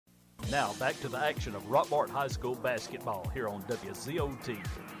Now back to the action of Rockmart High School basketball here on WZOT.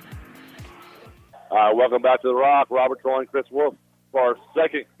 Welcome back to the Rock. Robert Troy and Chris Wolf for our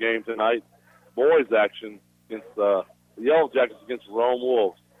second game tonight. Boys action against the Yellow Jackets against Rome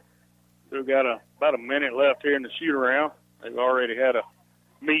Wolves. We've got about a minute left here in the shoot-around. They've already had a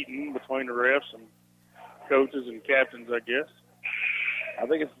meeting between the refs and coaches and captains, I guess. I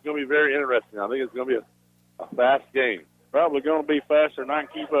think it's going to be very interesting. I think it's going to be a fast game. Probably going to be faster than I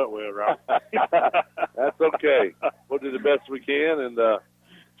can keep up with, Rob. That's okay. We'll do the best we can and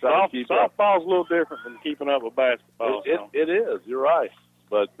try to keep up. Softball's a little different than keeping up with basketball. It is. You're right.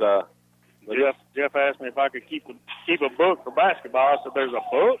 But Jeff asked me if I could keep a book for basketball. I said, "There's a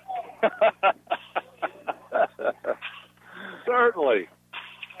book." Certainly.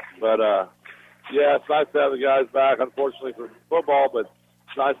 But yeah, it's nice to have the guys back. Unfortunately for football, but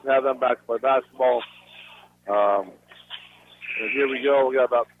it's nice to have them back to play basketball. And here we go. We're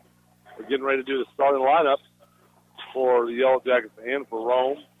getting ready to do the starting lineup for the Yellow Jackets and for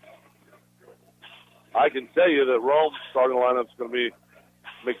Rome. I can tell you that Rome's starting lineup is going to be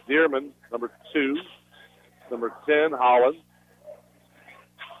McDearman, number 2, number 10, Holland,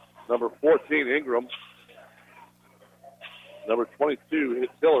 number 14, Ingram, number 22,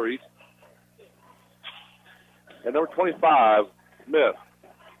 Hillary, and number 25, Smith.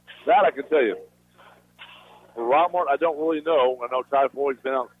 That I can tell you. For Rockmart, I don't really know. I know Ty Floyd's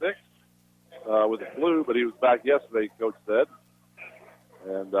been out sick with the flu, but he was back yesterday, Coach said.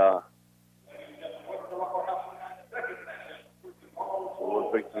 And so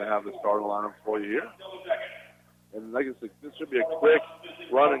we're fixing to have the starting lineup for you here. And like I said, this should be a quick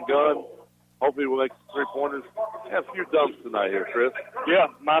run and gun. Hopefully we'll make some 3-pointers. Have a few dumps tonight here, Chris. Yeah,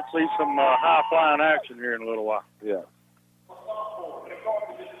 might see some high-flying action here in a little while. Yeah.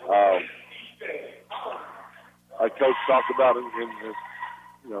 Like Coach talked about in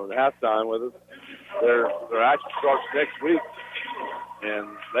the halftime with us, their action starts next week, and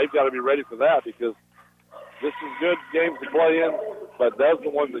they've got to be ready for that because this is good games to play in, but those are the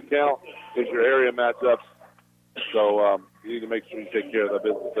ones that count is your area matchups. So you need to make sure you take care of that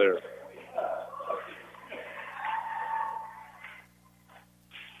business there.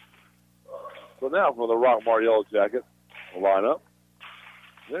 So now for the Rockmart Yellow Jacket lineup,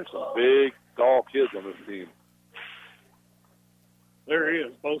 there's some big, tall kids on this team. There he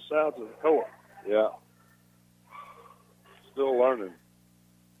is, both sides of the court. Yeah. Still learning.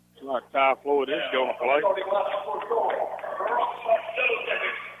 It's like Ty Floyd is going to play.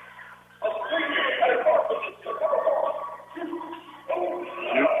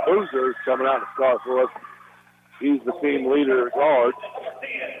 Boozer is coming out to start for us. He's the team leader guard.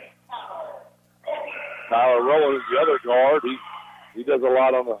 Tyler Rowland is the other guard. He does a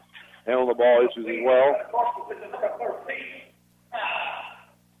lot on the handling the ball issues as well.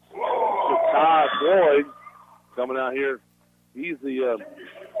 So Ty Floyd coming out here. He's the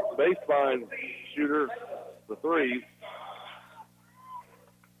baseline shooter for threes.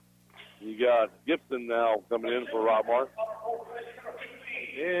 You got Gibson now coming in for Rockmart.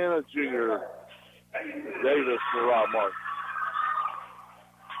 And a junior, Davis for Rockmart.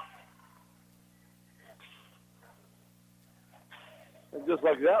 And just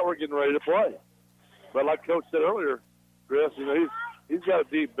like that, we're getting ready to play. But like Coach said earlier, Chris, he's got a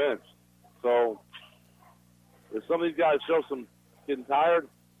deep bench. So if some of these guys show some getting tired,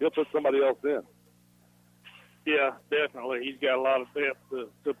 he'll put somebody else in. Yeah, definitely. He's got a lot of depth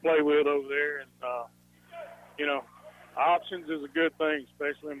to play with over there. And, options is a good thing,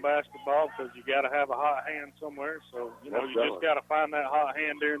 especially in basketball, because you got to have a hot hand somewhere. So, you just got to find that hot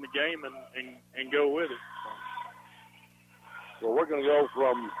hand during the game and go with it. So we're going to go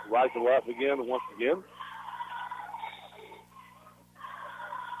from right to left again once again.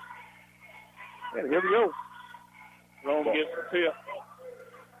 And here we go. Rome gets the tip.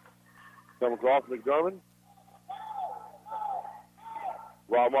 Come across McDermott.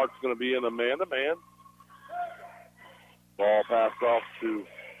 Rockmart's going to be in a man-to-man. Ball passed off to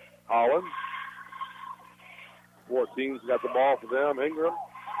Holland. 14's got the ball for them. Ingram.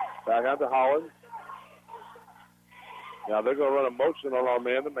 Back out to Holland. Now they're going to run a motion on our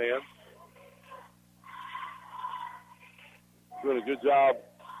man-to-man. Doing a good job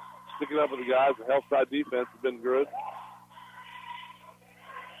sticking up with the guys. The help side defense has been good.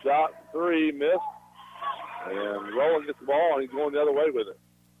 Shot 3, missed. And Rowland gets the ball, and he's going the other way with it.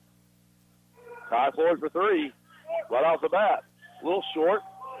 Ty Floyd for 3, right off the bat. A little short.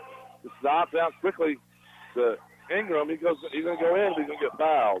 It's knocked out quickly to Ingram. He's going to go in, but he's going to get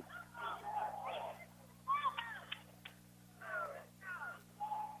fouled.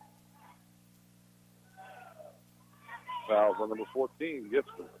 Fouls on number 14,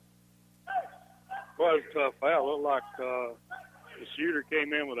 Gibson. quite a tough foul. Looked like the shooter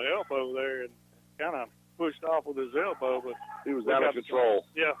came in with an elbow there and kind of pushed off with his elbow, but he was out of control.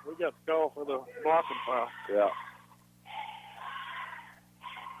 Yeah, we got the call for the blocking foul. Yeah.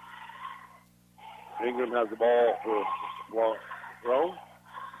 Ingram has the ball for Rome.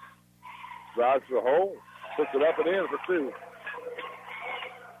 Drives to the hole. Puts it up and in for 2.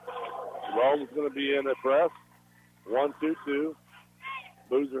 Rome's going to be in at press. 1-2-2.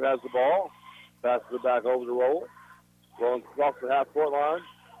 Boozer has the ball. Passes it back over to Roland. Roland across the half-court line.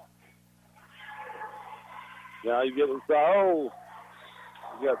 Now you get inside. Oh,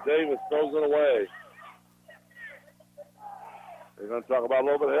 you got Davis, throws it away. They're going to talk about a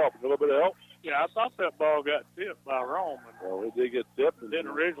little bit of help. A little bit of help. Yeah, I thought that ball got tipped by Rome. Well, it did get tipped. Didn't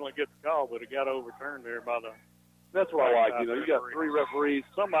originally get the call, but it got overturned there by the. That's what I like. You know, you got 3 referees.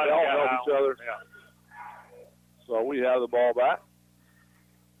 Somebody all got help each other. Yeah. So we have the ball back.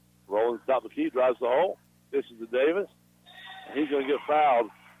 Rollins top of the key, drives the hole. This is to Davis. And he's going to get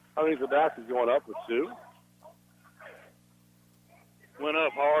fouled. I think the basket is going up for 2. Went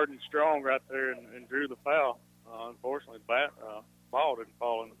up hard and strong right there and drew the foul. Unfortunately, ball didn't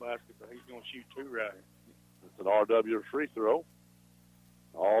fall in the basket, but he's going to shoot 2 right here. It's an RW free throw.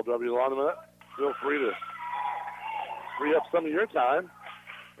 RW lineman, feel free to free up some of your time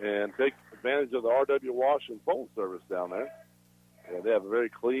and take advantage of the RW wash and fold service down there. And they have a very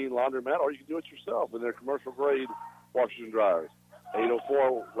clean laundromat, or you can do it yourself in their commercial grade washers and dryers.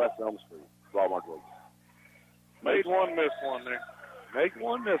 804 West Elm Street, Rockmart. Made one, missed one there. Make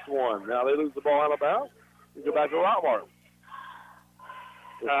one, miss one. Now they lose the ball out of bounds. We go back to Rockmart.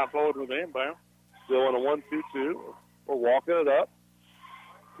 Time forward with the inbound. Still in a 1-2-2. We're walking it up.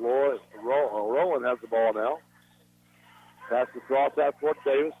 Rowan has the ball now. Pass across that court,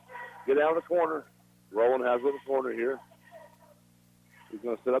 Davis. Get down the corner. Rowan has it in the corner here. He's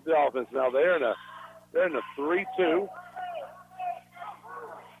going to set up the offense now. They're in a 3-2.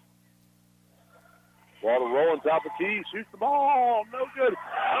 Ball to Rowan, top of the key. Shoots the ball. No good.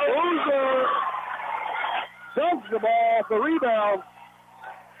 Boozer dunks the ball for rebound.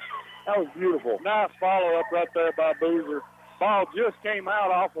 That was beautiful. Nice follow-up right there by Boozer. Ball just came out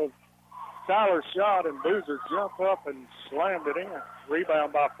off of Tyler's shot, and Boozer jumped up and slammed it in.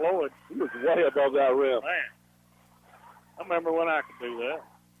 Rebound by Floyd. He was way above that rim. Man, I remember when I could do that.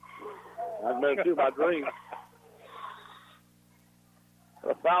 I remember too, my dream.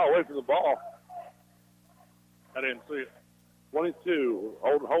 A foul away from the ball. I didn't see it. 22,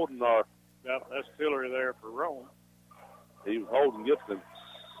 holding our. That's Tillery there for Rome. He was holding Gibson.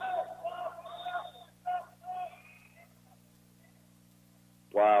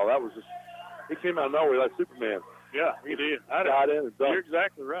 Wow, that was just, he came out of nowhere like Superman. Yeah, he did. Got in and dunked. You're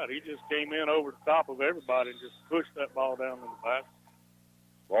exactly right. He just came in over the top of everybody and just pushed that ball down in the basket.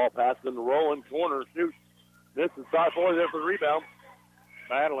 Ball passed in the rolling corner, shoot. Misses, side forward there for the rebound.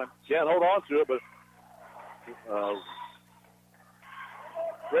 Battling. Can't hold on to it, but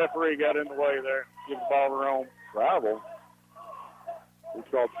referee got in the way there. Give the ball to Rome. Travel. He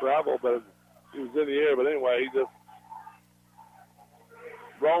called travel, but he was in the air. But anyway, he just,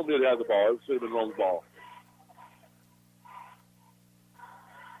 Rome did have the ball. It should have been Rome's ball.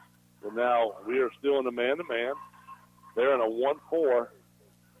 So now we are still in a man-to-man. They're in a 1-4.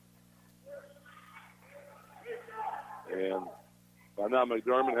 And by now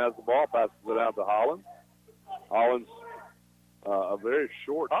McDermott has the ball, passes it out to Holland. Holland's a very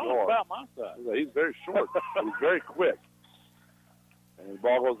short guard. About my side. He's very short. He's very quick. And the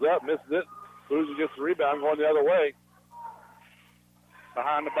ball goes up, misses it. Boozer gets the rebound, going the other way.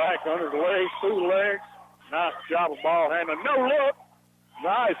 Behind the back, under the legs, through the legs. Nice job of ball handling. No look.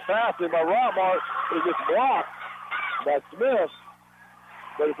 Nice passing by Rockmart. It gets blocked by Smith.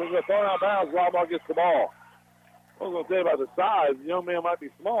 But if it's going to throw out of bounds, Rockmart gets the ball. I was going to say about the size. The young man might be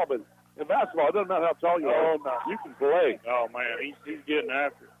small, but in basketball, it doesn't matter how tall you are. No. You can play. Oh, man, he's getting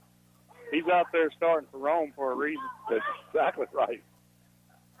after it. He's out there starting for Rome for a reason. That's exactly right.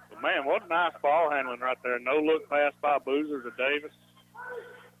 But, man, what a nice ball handling right there. No look pass by Boozer to Davis.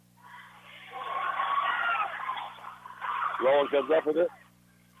 Rowan comes up with it.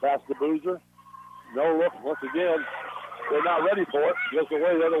 Pass to Boozer. No look once again. They're not ready for it. Goes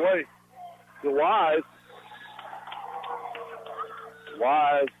away the other way to Wise.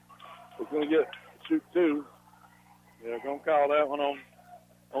 Wise is going to shoot 2. Yeah, going to call that one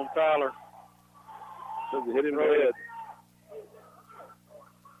on Tyler. Says he hit him in the head.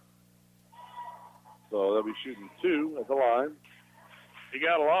 So they'll be shooting 2 at the line. He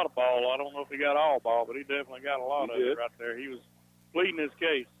got a lot of ball. I don't know if he got all ball, but he definitely got a lot of it right there. He was pleading his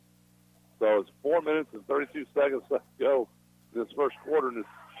case. So it's 4 minutes and 32 seconds left to go in this first quarter, and it's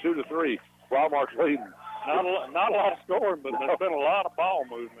 2-3. Rockmart's leading. Not a lot of scoring, but there's been a lot of ball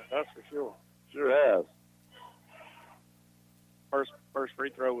movement, that's for sure. Sure has. First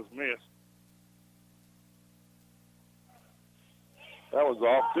free throw was missed. That was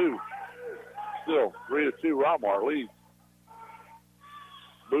off, too. Still, 3-2, Rockmart leads.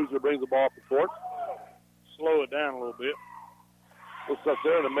 Boozer brings the ball up the court. Slow it down a little bit. Looks like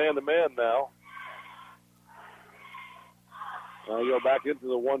they're in a man-to-man now. Now you go back into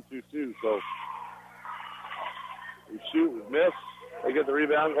the 1-2-2, so we shoot, we miss. They get the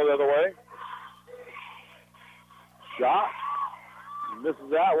rebound, go the other way. Shot. He misses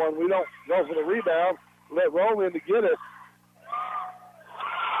that one. We don't go for the rebound. Let Rome in to get it.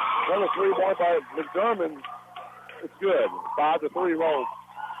 Another 3-point by McDermott. It's good. 5-3 Rome.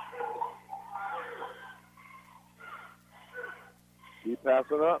 Keep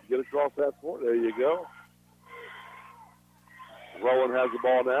passing up. Get across that court. There you go. Rowan has the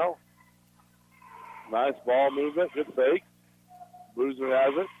ball now. Nice ball movement. Good fake. Boozer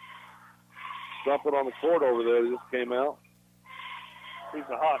has it. Something on the court over there that just came out. He's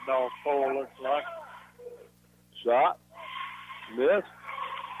a hot dog pole, looks like. Shot. Missed.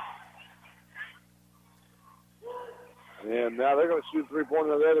 And now they're going to shoot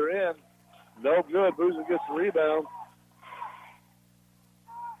 3-pointer on the other end. No good. Boozer gets the rebound.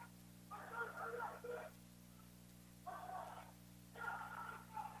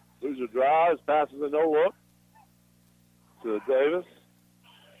 Boozer drives, passes a no-look to Davis.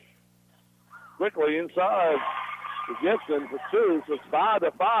 Quickly inside to Gibson for 2, so it's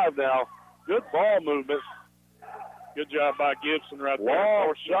 5-5 now. Good ball movement. Good job by Gibson right there.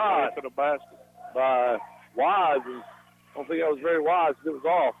 Long shot to the basket by Wise. And I don't think that was very wise. It was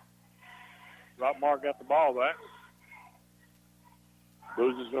off. Rockmart got the ball back.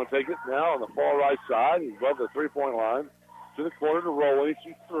 Boozer's going to take it now on the far right side. He's above the 3-point line. To the corner to roll. He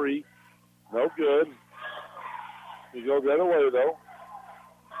shoots 3. No good. He goes the other way, though.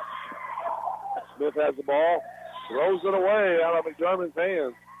 Smith has the ball. Throws it away out of McDermott's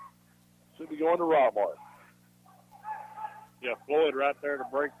hands. Should be going to Rockmart. Yeah, Floyd right there to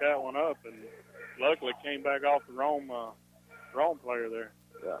break that one up, and luckily came back off the Rome player there.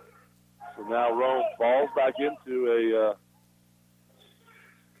 Yeah. So now Rome falls back into a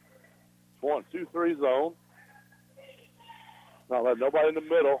 1-2-3 zone. Not letting nobody in the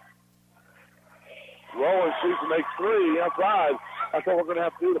middle. Rowan shoots and makes 3 outside. That's what we're going to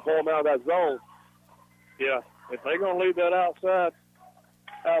have to do to pull them out of that zone. Yeah, if they're going to leave that outside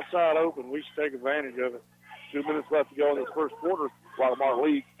open, we should take advantage of it. 2 minutes left to go in this first quarter. Rockmart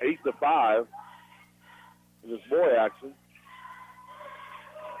leads 8-5 in this boy action.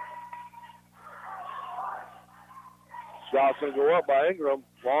 Shot's going to go up by Ingram.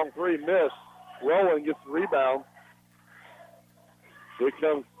 Long 3 missed. Rowan gets the rebound. Here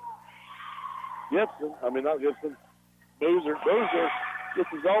comes Gibson. I mean, not Gibson. Boozer. Boozer gets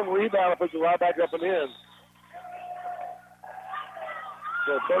his own rebound and puts it right back up and in.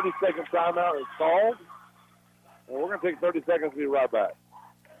 So 30-second timeout is called. And we're going to take 30 seconds to be right back.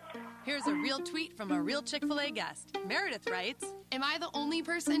 Here's a real tweet from a real Chick-fil-A guest. Meredith writes, "Am I the only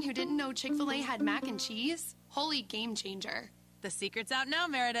person who didn't know Chick-fil-A had mac and cheese? Holy game changer." The secret's out now,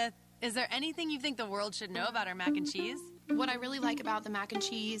 Meredith. Is there anything you think the world should know about our mac and cheese? What I really like about the mac and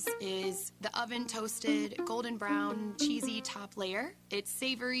cheese is the oven-toasted, golden brown, cheesy top layer. It's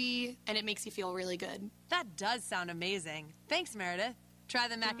savory, and it makes you feel really good. That does sound amazing. Thanks, Meredith. Try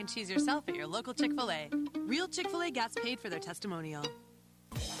the mac and cheese yourself at your local Chick-fil-A. Real Chick-fil-A gets paid for their testimonial.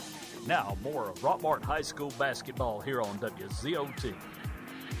 Now, more of Rockmart High School basketball here on WZOT.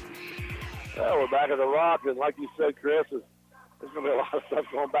 Well, we're back at the Rock, and like you said, Chris, there's going to be a lot of stuff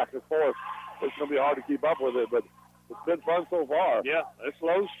going back and forth. It's going to be hard to keep up with it, but it's been fun so far. Yeah, it's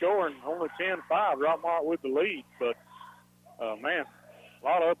low scoring, only 10-5. Rockmart with the lead, but, man, a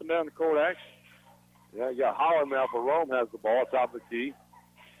lot of up and down the court action. Yeah, you got Holland now for Rome has the ball top of the key.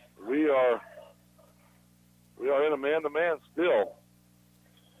 We are in a man-to-man still.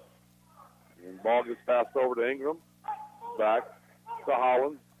 And the ball gets passed over to Ingram. Back to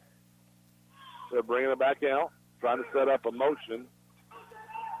Holland. They're bringing it back out, trying to set up a motion.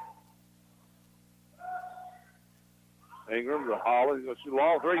 Ingram to Holland. He's going to shoot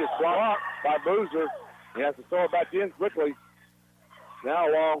long 3. Gets blocked by Boozer. He has to throw it back in quickly. Now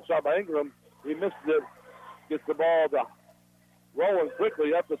a long shot by Ingram. He missed it. Gets the ball to rolling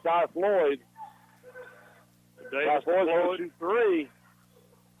quickly up to Ty Floyd. Ty Floyd's going to shoot 3.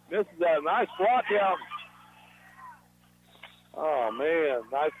 Misses that. Nice block out. Oh, man.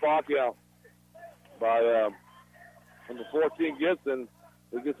 Nice block out by number 14 Gibson,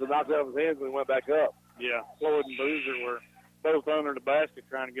 who gets the knock out of his hands when he went back up. Yeah, Floyd and Boozer were both under the basket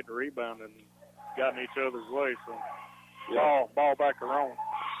trying to get the rebound and got in each other's way. So ball back to Rome.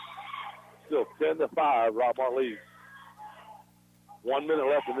 Still 10-5, Rockmart leads. 1 minute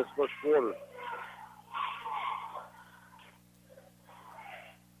left in this first quarter.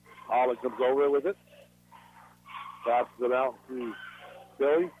 Holland comes over with it. Passes it out to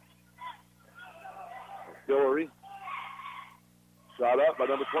Hillary. Shot up by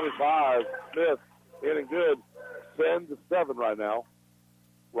number 25, Smith. In and good. 10-7 right now.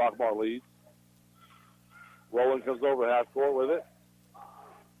 Rockmart leads. Rowland comes over half court with it.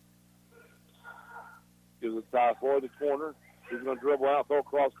 Gives it to Ty Floyd, the corner. He's going to dribble out, throw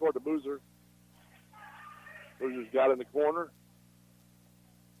across court to Boozer. Boozer's got it in the corner.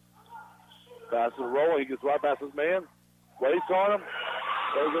 Passes to Rowland. He gets right past his man. Waits on him.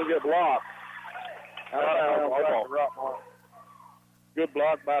 He's going to get blocked. Good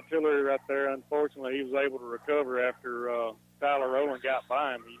block by Tillery right there. Unfortunately, he was able to recover after Tyler Rowland got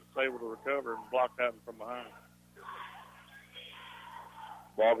by him. He was able to recover and block that from behind.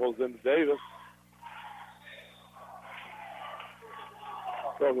 Ball goes into Davis.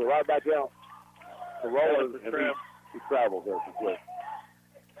 Throws it right back out to Rowland, and he travels there for quick.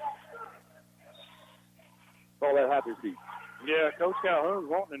 Call that happy feet. Yeah, Coach Calhoun's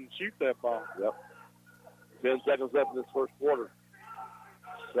wanting to shoot that ball. Yep. 10 seconds left in this first quarter.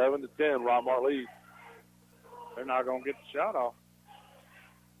 7-10, Rockmart leads. They're not going to get the shot off.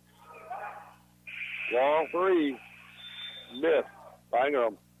 Long three. Missed by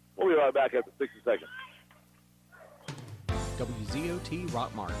Ingram. We'll be right back after 60 seconds. WZOT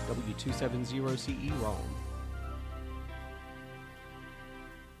Rockmart, W270CE Rome.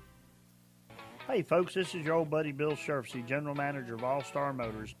 Hey folks, this is your old buddy Bill Sherfsey, General Manager of All Star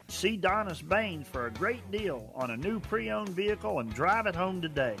Motors. See Donis Baines for a great deal on a new pre-owned vehicle and drive it home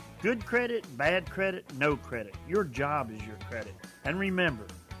today. Good credit, bad credit, no credit. Your job is your credit. And remember,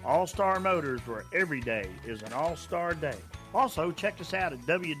 All Star Motors, where every day is an all-star day. Also, check us out at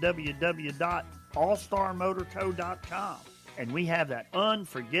www.allstarmotorco.com. And we have that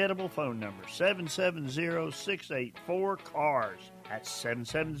unforgettable phone number, 770-684-CARS. That's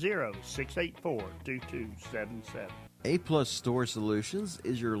 770-684-2277. A-Plus Store Solutions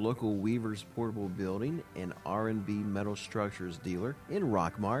is your local Weaver's Portable Building and R&B Metal Structures dealer in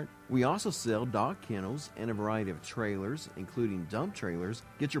Rockmart. We also sell dog kennels and a variety of trailers, including dump trailers.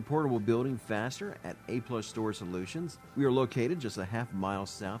 Get your portable building faster at A-Plus Store Solutions. We are located just a half mile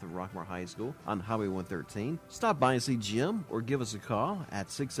south of Rockmart High School on Highway 113. Stop by and see Jim or give us a call at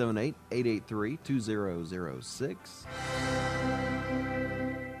 678-883-2006.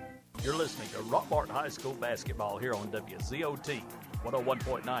 You're listening to Rockmart High School basketball here on WZOT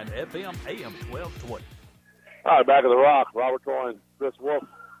 101.9 FM, AM 1220. All right, back of the Rock. Robert Troy and Chris Wolf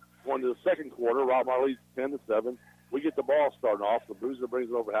going to the second quarter. Rockmart leads 10-7. We get the ball starting off. The Boozer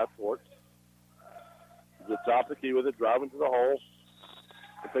brings it over half court. He's at top of the key with it, driving to the hole.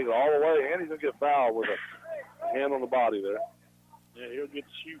 He'll take it all the way, and he's going to get fouled with a hand on the body there. Yeah, he'll get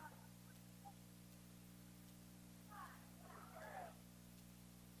to shoot.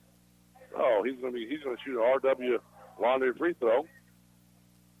 Oh, he's going to shoot an RW laundry free throw.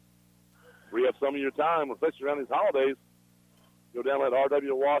 Free up some of your time, especially around these holidays. Go down and let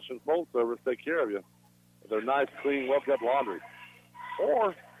RW Wash and Phone Service take care of you. They're nice, clean, well-kept laundry.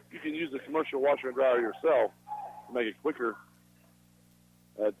 Or you can use the commercial washer and dryer yourself to make it quicker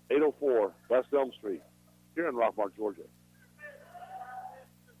at 804 West Elm Street here in Rockmart, Georgia.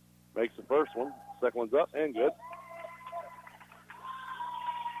 Makes the first one. Second one's up and good.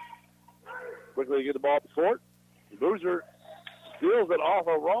 Quickly get the ball up the court. Boozer steals it off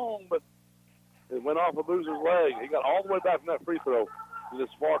of Rome, but it went off of Boozer's leg. He got all the way back from that free throw to this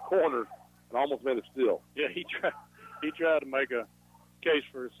far corner and almost made it steal. Yeah, he tried to make a case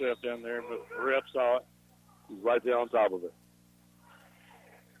for himself down there, but the ref saw it. He's right there on top of it.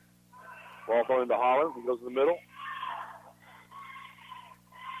 Ball thrown into Holland. He goes to the middle.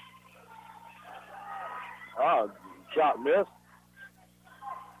 Shot missed.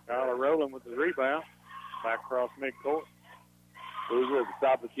 Tyler Rowland with the rebound. Back across midcourt. Boozer at the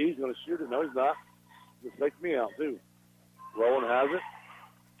top of the key. He's going to shoot it. No, he's not. Just takes me out, too. Rowland has it.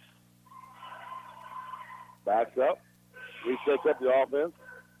 Backs up. Resets up the offense.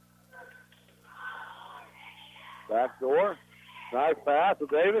 Back door. Nice pass to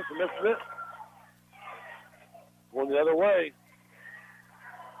Davis. He misses it. Going the other way.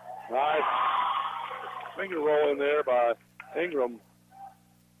 Nice finger roll in there by Ingram.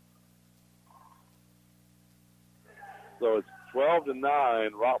 So it's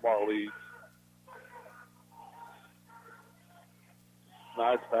 12-9, Rockmart leads.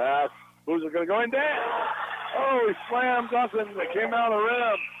 Nice pass. Boozer going to go in down. Oh, he slammed something that came out of the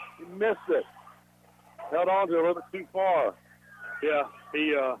rim. He missed it. Held on to it a little bit too far. Yeah,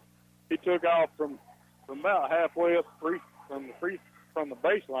 he took off from about halfway up from the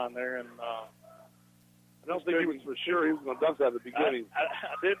baseline there, and I don't think he was for sure he was going to dunk that at the beginning.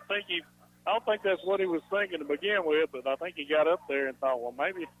 I didn't think I don't think that's what he was thinking to begin with, but I think he got up there and thought, well,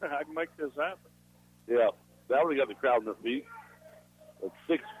 maybe I can make this happen. Yeah, that really got the crowd on their feet. With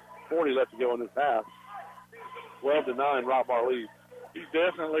 6:40 left to go in this half. 12-9, Rockmart leads. He's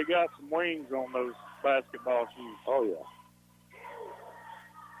definitely got some wings on those basketball shoes. Oh, yeah.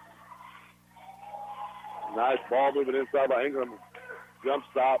 Nice ball moving inside by Ingram. Jump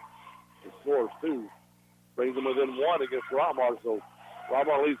stop. He scores 2. Brings them within 1 against Rockmart. So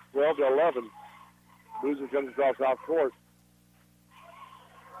Rockmart leads 12-11. Boozer comes across half court.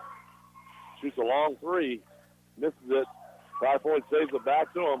 Shoots a long 3. Misses it. 5 Floyd saves it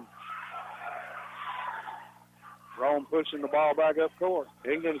back to him. Rome pushing the ball back up court.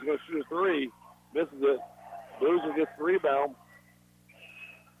 Ingram's going to shoot a 3. Misses it. Boozer gets the rebound.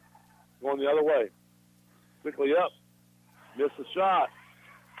 Going the other way. Quickly up. Missed the shot.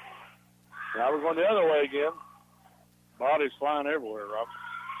 Now we're going the other way again. Bodies flying everywhere, Rob.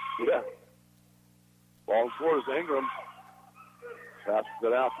 Yeah. Ball in court is Ingram. Passes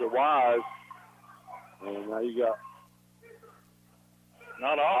it out to Wise. And now you got...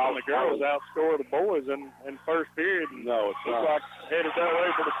 Not often the girls outscore the boys in first period. No, it's not. Looks like headed that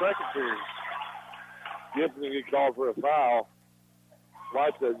way for the second period. Gibson will get called for a foul.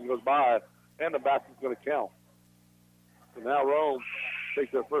 White says he goes by, and the basket's going to count. So now Rome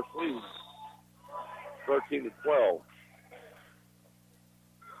takes their first lead, 13-12.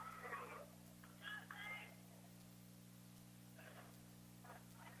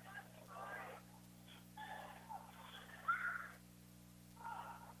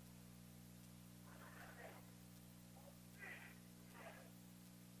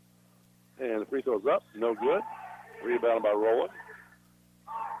 And the free throw's up, no good. Rebounded by Rowland.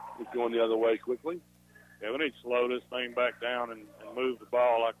 He's going the other way quickly. Yeah, we need to slow this thing back down and move the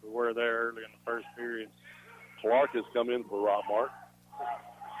ball like we were there early in the first period. Clark has come in for Rockmart.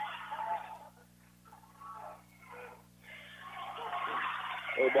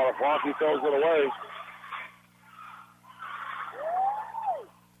 Ball to Clark, he throws it away.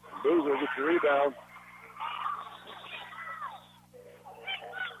 Boozer gets the rebound.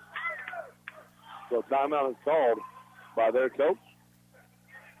 So timeout is called by their coach.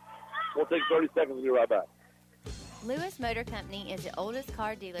 We'll take 30 seconds and be right back. Lewis Motor Company is the oldest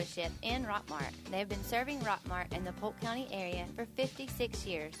car dealership in Rockmart. They've been serving Rockmart and the Polk County area for 56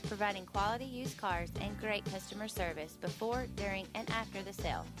 years, providing quality used cars and great customer service before, during, and after the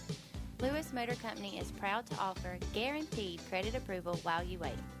sale. Lewis Motor Company is proud to offer guaranteed credit approval while you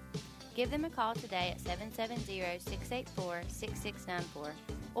wait. Give them a call today at 770-684-6694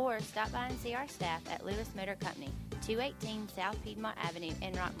 or stop by and see our staff at Lewis Motor Company, 218 South Piedmont Avenue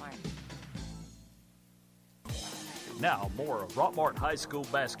in Rockmart. Now, more of Rockmart High School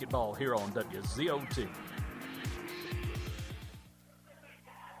basketball here on WZOT.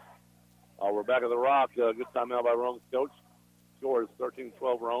 We're back at the Rock. Good time now by Rome's coach. Score is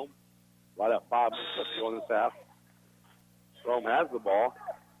 13-12 Rome. Right at 5 minutes left to go in this half. Rome has the ball.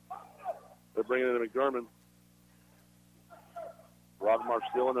 They're bringing it to McDermott. Rockmart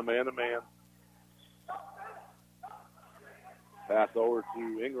still in a man-to-man. Pass over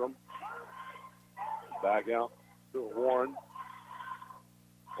to Ingram. Back out to Warren.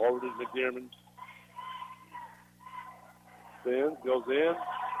 Over to McDermott. Spins, goes in.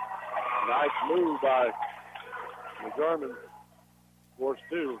 Nice move by McDermott. Scores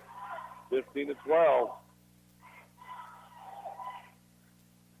 2. 15-12.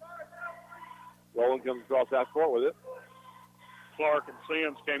 Rowland comes across half court with it. Clark and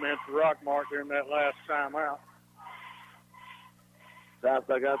Sims came in for Rockmart during that last timeout. Pass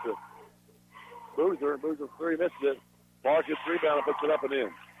back out to Boozer. Boozer 3, misses it. Clark gets rebound and puts it up and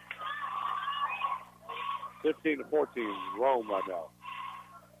in. 15-14, Rome right now.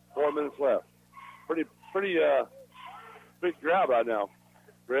 4 minutes left. Pretty big crowd right now,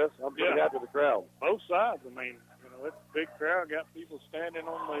 Chris. I'm pretty happy with the crowd. Both sides. I mean, it's a big crowd. Got people standing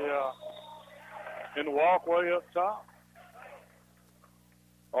on the in the walkway up top.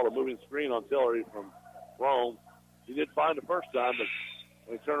 All the moving screen on Tillery from Rome. He did fine the first time, but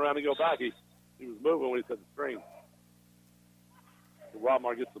when he turned around to go back, he was moving when he set the screen. So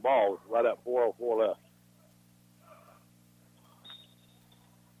Rockmart gets the ball right at 4:04 left.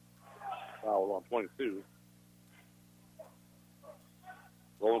 Foul on 22.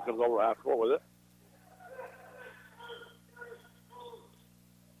 Rowland comes over half court with it.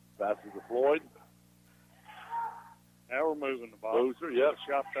 Passes to Floyd. Now we're moving the ball. Boozer, yep.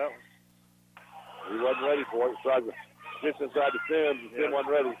 Shot that one. He wasn't ready for it. He tried to get inside the Sims, and Sims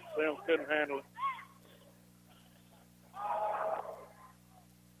wasn't ready. Sims couldn't handle it.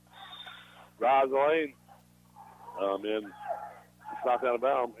 Drives the lane. And it's knocked out of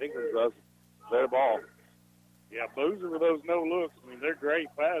bounds. Ingram does. Their ball. Yeah, Boozer with those no looks. I mean, they're great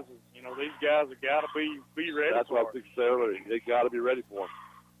passes. You know, these guys have got to be ready That's for what I was saying earlier. They got to be ready for him.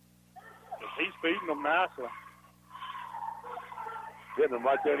 He's feeding them nicely. Hitting them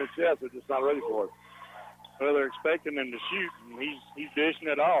right there in the chest. They're just not ready for it. Well, they're expecting him to shoot, and he's dishing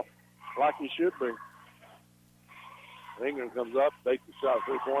it off like he should be. Ingram comes up, takes the shot,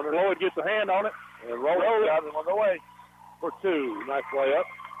 three-pointer. Lloyd gets a hand on it. And Rollins got him on the way for two. Nice play up.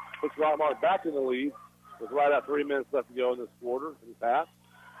 Puts Rockmart back in the lead. With right at 3 minutes left to go in this quarter. In the pass.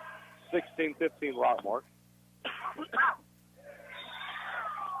 16-15 Rockmart.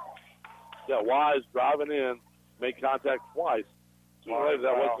 Got Wise driving in. Made contact twice. So that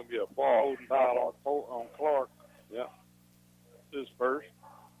was going to be a fall. Foul on Clark. Yeah. His first.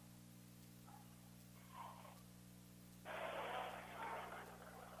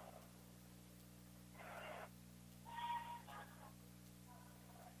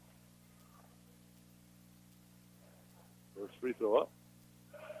 First free throw up.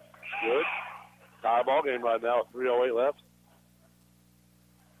 Good. Tie ball game right now with 3:08 left.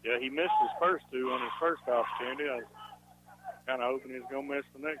 Yeah, he missed his first two on his first opportunity. I was kind of hoping he was going to miss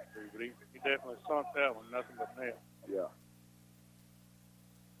the next two, but he definitely sunk that one. Nothing but net. Yeah.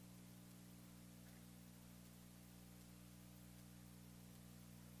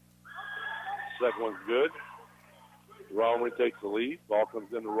 Second one's good. Rowan takes the lead. Ball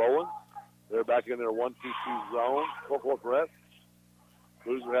comes into Roland. They're back in their 1-2-2 zone. Full press.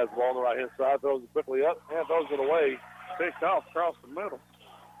 Boozer has the ball on the right-hand side. Throws it quickly up and throws it away. Picked off across the middle.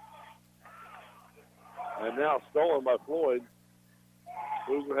 And now stolen by Floyd.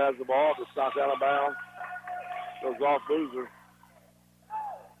 Boozer has the ball. It's knocked out of bounds. Goes off Boozer.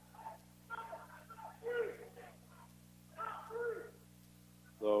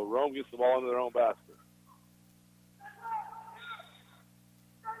 So Rome gets the ball into their own basket.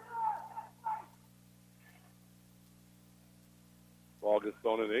 Ball gets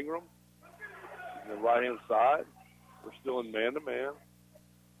thrown in Ingram. On the right-hand side. We're still in man-to-man.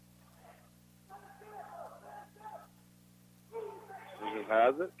 Ingram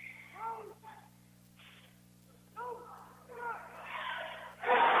has it.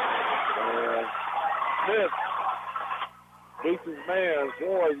 And Smith beats his man.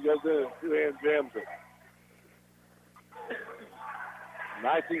 Floyd goes in and two-hand jams it.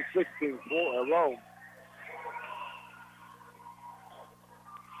 19-16 Rome.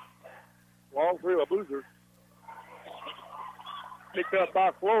 Long three by Boozer. Picked up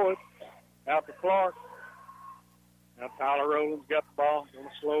by Floyd. Out to Clark. Now Tyler Rowland's got the ball. Going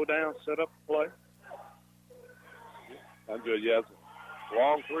to slow down, set up the play. I'm good, yes.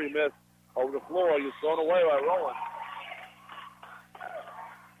 Long three missed over the floor. He's thrown away by Rowland.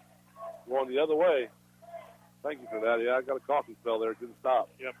 Going the other way. Thank you for that. Yeah, I got a coffee spell there. It didn't stop.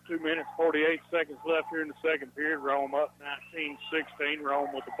 Yep, 2 minutes, 48 seconds left here in the second period. Rome up 19-16. Rome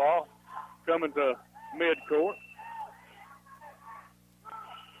with the ball. Coming to midcourt.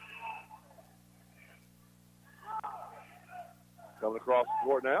 Coming across the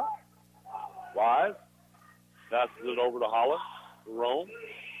court now. Wise. Passes it over to Holland. To Rome.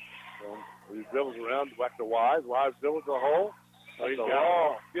 He dribbles around back to Wise. Wise dribbles the hole. He's got a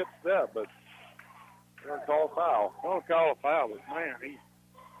long skip step, but they're going to call a foul. Don't call a foul, but man,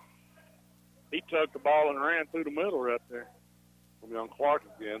 he took the ball and ran through the middle right there. Going to be on Clark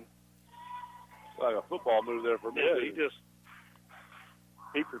again. Like a football move there for me. Yeah,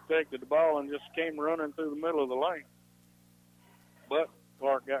 he protected the ball and just came running through the middle of the lane. But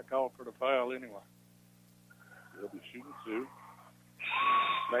Clark got called for the foul anyway. He'll be shooting two.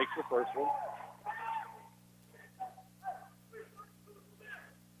 Makes the first one.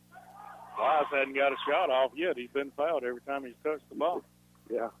 Wise hadn't got a shot off yet. He's been fouled every time he's touched the ball.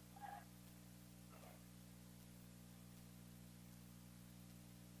 Yeah.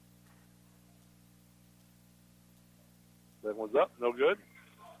 That one's up, no good.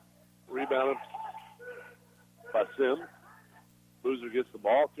 Rebounded by Sims. Boozer gets the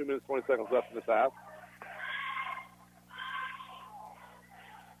ball. 2 minutes, 20 seconds left in this half.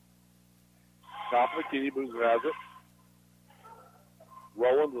 Top of the key, Boozer has it.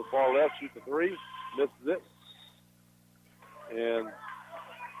 Rowland to the far left, shoots the three, misses it. And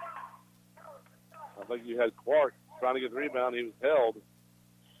I think you had Clark trying to get the rebound. He was held.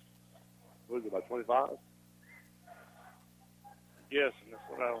 What is it, about 25? Yes, and that's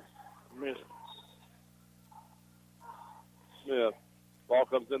what I was missing. Smith. Ball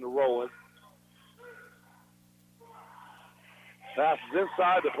comes into rolling. Passes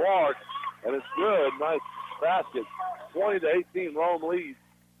inside to Clark, and it's good. Nice basket. 20-18 Rome lead.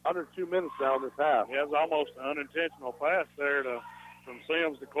 Under 2 minutes now in this half. Yeah, it was almost an unintentional pass there from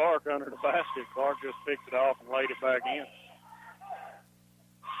Sims to Clark under the basket. Clark just picked it off and laid it back in.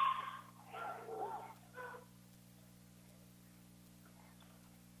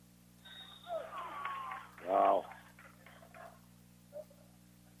 Wow.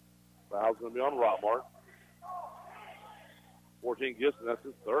 Foul's going to be on Rockmart. 14 Gibson, that's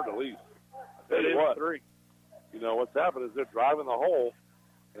his third at least. That is what, 3. You know, what's happened is they're driving the hole,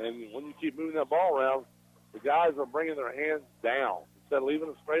 and when you keep moving that ball around, the guys are bringing their hands down instead of leaving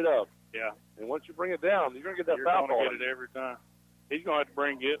them straight up. Yeah. And once you bring it down, you're going to get that You're foul going ball. to get it every time. He's going to have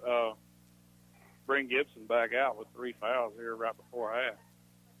to bring Gibson back out with 3 fouls here right before half.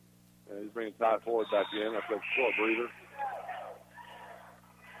 And he's bringing Ty Ford back in. That's a short breather.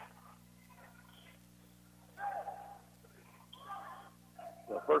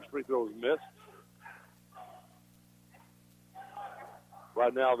 The first free throw was missed.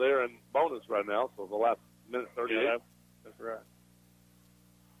 Right now they're in bonus right now, so the last minute 38. Yeah, that's right.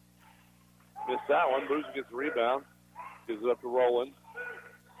 Missed that one. Boozer gets the rebound. Gives it up to Rowland.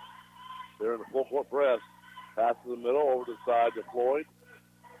 They're in the full court press. Pass to the middle, over to the side to Floyd.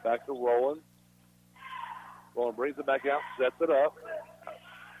 Back to Rowland. Rowland brings it back out, sets it up.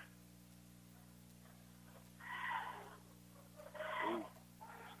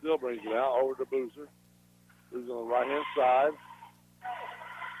 He still brings it out, over to Boozer. Boozer on the right-hand side.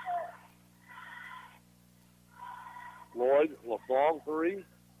 Floyd, long three.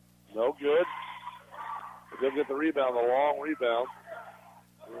 No good. But they'll get the rebound, the long rebound.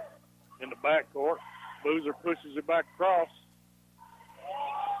 In the backcourt, Boozer pushes it back across.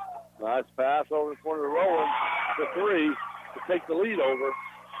 Nice pass over the corner to Rowland. The three to take the lead over.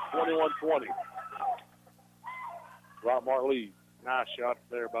 21-20. Rockmart leads. Nice shot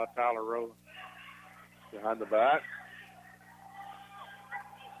there by Tyler Rowland. Behind the back.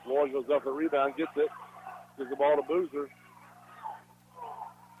 Floyd goes up the rebound, gets it. Gives the ball to Boozer.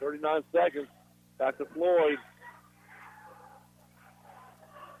 39 seconds. Back to Floyd.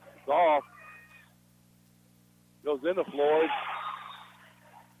 It's off. Goes into Floyd.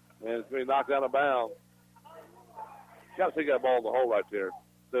 And it's being knocked out of bounds. Got to take that ball in the hole right there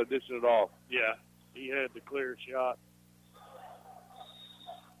instead of dishing it off. Yeah, he had the clear shot.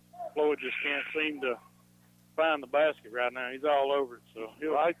 Floyd just can't seem to find the basket right now. He's all over it, so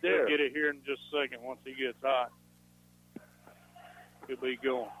he'll get it here in just a second once he gets hot. He'll be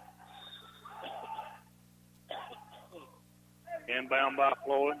going. Inbound by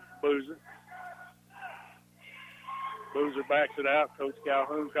Floyd. Boozer. Boozer backs it out. Coach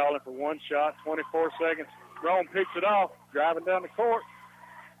Calhoun calling for one shot. 24 seconds. Rome picks it off. Driving down the court.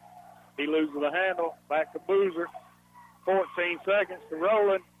 He loses the handle. Back to Boozer. 14 seconds to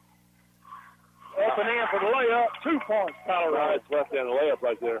Rowland. Up and in for the layup. 2 points, Tyler Rowland. Nice left-hand layup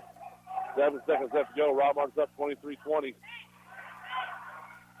right there. 7 seconds left to go. Rockmart's up 23-20.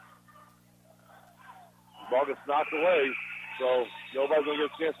 Ball gets knocked away, so nobody's going to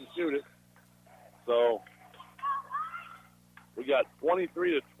get a chance to shoot it. So we got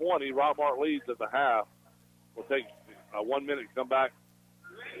 23-20. Rockmart leads at the half. We'll take 1 minute to come back.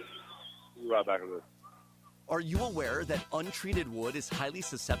 We'll be right back with this. Are you aware that untreated wood is highly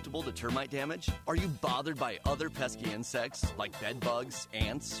susceptible to termite damage? Are you bothered by other pesky insects like bed bugs,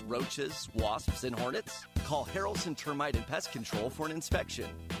 ants, roaches, wasps, and hornets? Call Harrelson Termite and Pest Control for an inspection.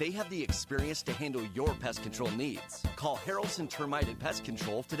 They have the experience to handle your pest control needs. Call Harrelson Termite and Pest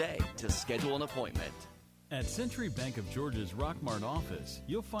Control today to schedule an appointment. At Century Bank of Georgia's Rockmart office,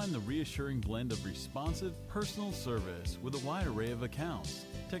 you'll find the reassuring blend of responsive, personal service with a wide array of accounts,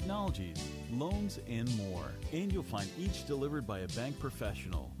 technologies, loans, and more. And you'll find each delivered by a bank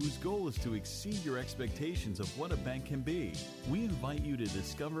professional whose goal is to exceed your expectations of what a bank can be. We invite you to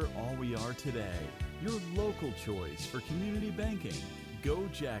discover all we are today. Your local choice for community banking. Go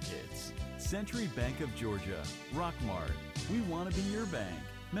Jackets. Century Bank of Georgia, Rockmart. We want to be your bank.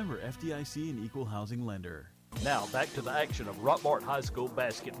 Member FDIC and Equal Housing Lender. Now back to the action of Rockmart High School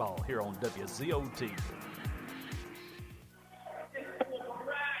basketball here on WZOT.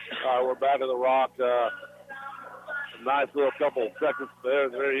 All right, we're back at the Rock. Nice little couple of seconds there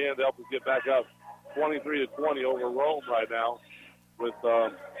at the very end to help us get back up 23-20 over Rome right now with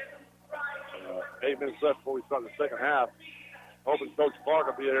 8 minutes left before we start the second half. Hoping Coach Clark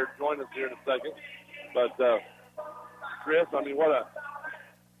will be there to join us here in a second. But, Chris, I mean,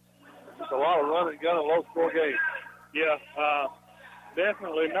 just a lot of run and gun and low-score game. Yeah,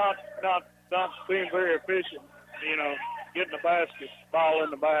 definitely not being very efficient. You know, getting the basket, ball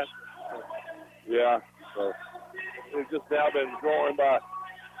in the basket. Yeah, so it's just now been joined by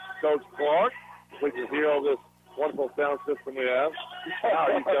Coach Clark. We can hear all this wonderful sound system we have. How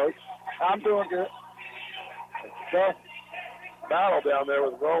are you, Coach? I'm doing good. Tough battle down there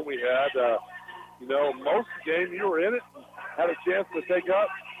with Rome we had. Most of the game you were in it, had a chance to take up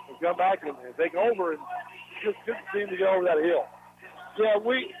and come back and take over, and just couldn't seem to get over that hill. Yeah,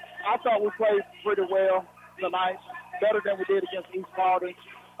 I thought we played pretty well tonight, better than we did against East Sparta.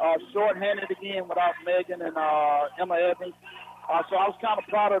 Short-handed again without Megan and Emma Evans. So I was kind of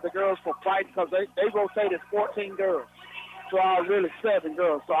proud of the girls for fighting because they rotated 14 girls. So I was really 7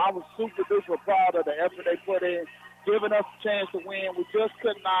 girls. So I was super duper proud of the effort they put in, giving us a chance to win. We just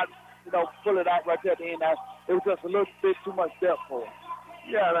could not, pull it out right there at the end. It was just a little bit too much depth for us.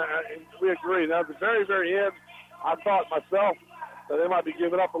 Yeah, and we agree. Now, at the very, very end, I thought myself that they might be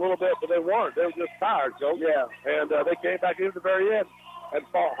giving up a little bit, but they weren't. They were just tired, Coach. Yeah. And they came back into the very end and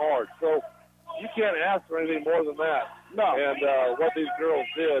fought hard. So you can't ask for anything more than that. No. And what these girls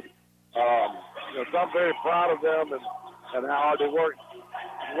did, so I'm very proud of them and how hard they worked.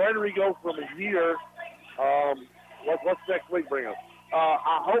 Where do we go from here? What's next week bring us?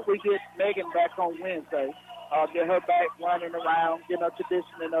 I hope we get Megan back on Wednesday. Get her back running around, getting her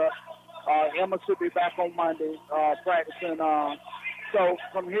conditioning up. Emma should be back on Monday practicing. So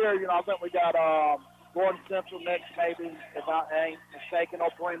from here, I think we got Gordon Central next, maybe, if I ain't mistaken, or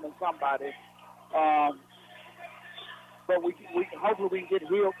Bremen, somebody. But we hopefully we can get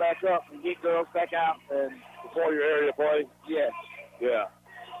healed back up and get girls back out and before your area play. Yes. Yeah.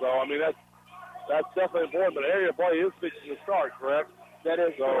 So I mean that's definitely important. But area play is fixing to start, correct? That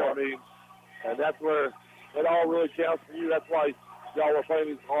is. So correct. I mean, and that's where it all really counts for you. That's why y'all were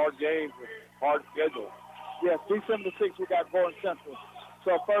playing these hard games with hard schedules. Yes, December 6th we got Gordon Central.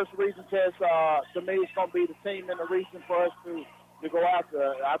 So first region test to me is going to be the team in the region for us to go after.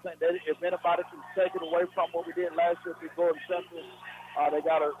 I think that if anybody can take it away from what we did last year with Gordon Central, they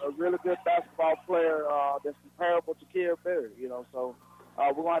got a really good basketball player that's comparable to Kier Berry, So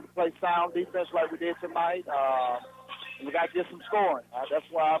we're going to play sound defense like we did tonight. And we got to get some scoring. That's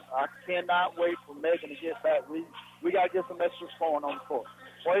why I cannot wait for Megan to get back. We got to get some extra scoring on the court.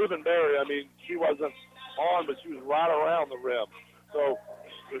 Well, even Berry, I mean, she wasn't on, but she was right around the rim. So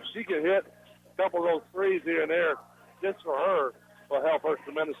if she can hit a couple of those threes here and there, just for her, will help her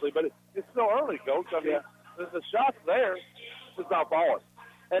tremendously. But it's still early, Coach. I mean, the shot's there, it's just not falling.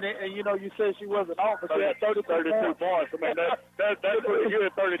 And you said she wasn't on, but she had 32 points. I mean, that's pretty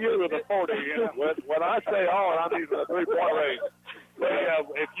good, 32 with a 40. When I say on, I mean the 3-point range. Yeah,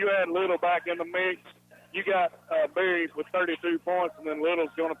 if you add Little back in the mix, you got Berry with 32 points, and then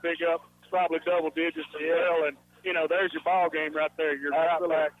Little's going to pick up probably double digits as well. And, there's your ball game right there. You're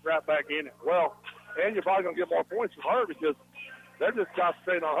right back in it. Well, and you're probably going to get more points from her because they're just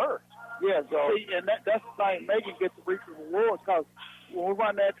concentrating on her. Yeah, so and that's the thing. Megan gets to reap the rewards because when we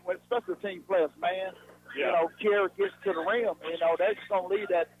run that, especially team players, man, Kier gets to the rim, that's going to lead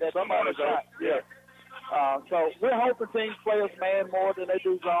that somebody shot. Yeah. So we're hoping team players man more than they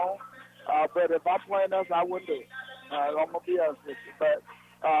do zone. But if I'm playing us, I wouldn't do it. I'm going to be honest with you. But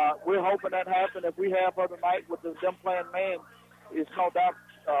we're hoping that happens. If we have her tonight with them playing man, it's no doubt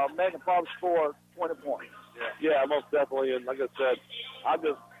Megan probably score 20 points. Yeah, most definitely. And like I said,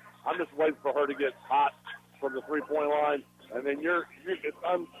 I'm just waiting for her to get hot from the 3-point line. And then it's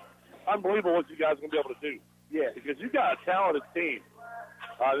unbelievable what you guys are going to be able to do. Yeah. Because you got a talented team.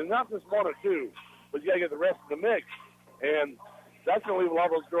 There's not just one or two, but you got to get the rest of the mix. And that's going to leave a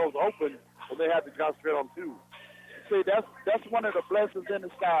lot of those girls open when they have to concentrate on two. See, that's one of the blessings in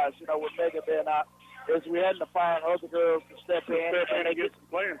disguise, with Megan being out, is we had to find other girls to step in and get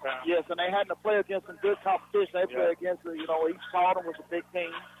some playing time. Yes, and they had to play against some good competition. They play against, East Sparta was a big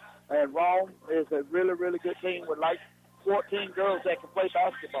team, and Rome is a really, really good team with 14 girls that can play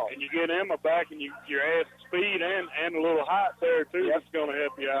basketball. And you get Emma back, and you add speed and a little height there, too, that's going to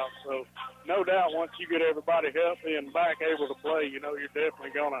help you out. So, no doubt, once you get everybody healthy and back able to play, you're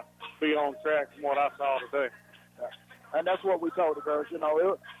definitely going to be on track from what I saw today. And that's what we told the girls.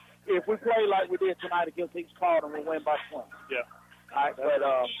 If we play like we did tonight against East Sparta, we'll win by 20. Yeah. All right, but,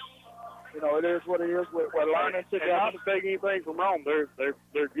 it is what it is. We're learning together. Not to take anything from Rome. They're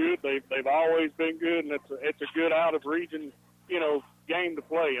good. They've always been good, and it's a good out of region, game to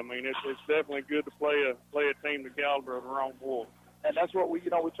play. I mean, it's definitely good to play a team the caliber of the Rome Wolves. And that's what we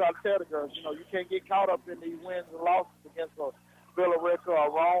try to tell the girls. You can't get caught up in these wins and losses against Villa Rica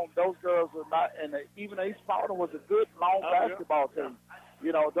or Rome. Those girls are not, and even East Sparta was a good long basketball team.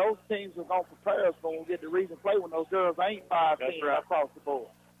 Those teams are going to prepare us when we get to region play when those girls ain't 5 teams across the board.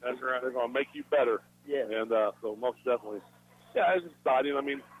 That's right. They're going to make you better. Yeah. And so most definitely, yeah, it's exciting. I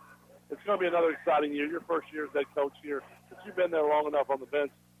mean, it's going to be another exciting year. Your first year as head coach here, but you've been there long enough on the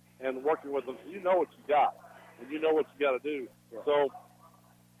bench and working with them, so you know what you got, and you know what you got to do. Yeah. So,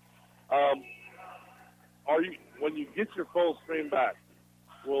 are you, when you get your full stream back,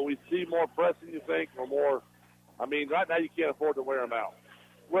 will we see more pressing, you think, or more? I mean, right now you can't afford to wear them out.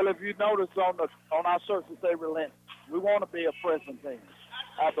 Well, if you notice on our search to say relent, we want to be a pressing team.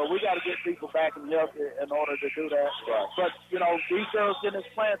 But we got to get people back and healthy in order to do that. Right. But, you know, these girls in this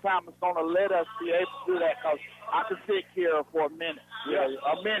playing time is going to let us be able to do that because I can sit here for a minute. Yeah.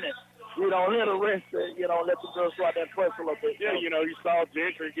 A minute. You know, let the rest, let the girls go out there and press a little bit. Yeah, you know, you saw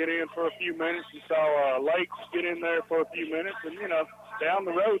Gentry get in for a few minutes. You saw Lakes get in there for a few minutes. And, you know, down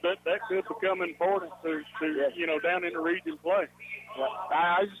the road, that could become important to you know, down in the region play. Yeah.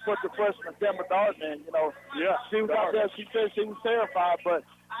 I just put the freshman Timber Darden in, you know. Yeah. She was out there. She said she was terrified, but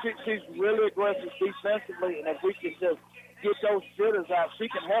she's really aggressive defensively. And if we can just get those jitters out, she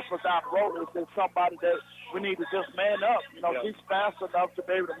can help us out the road. If there's somebody that we need to just man up. You know, she's fast enough to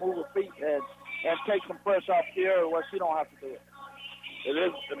be able to move her feet and take some pressure off the area where she don't have to do it. It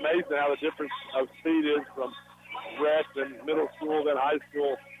is amazing how the difference of speed is from rec and middle school than high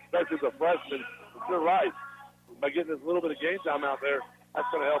school, especially as a freshman. But you're right. By getting this little bit of game time out there, that's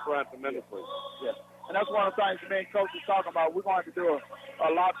going to help her out tremendously. Yeah. And that's one of the things me and Coach is talking about. We're going to do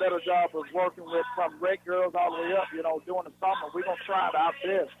a lot better job of working with from rec girls all the way up, you know, during the summer. We're going to try it out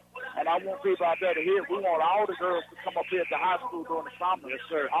there. And I want people out there to hear. We want all the girls to come up here to high school during the summer. Yes,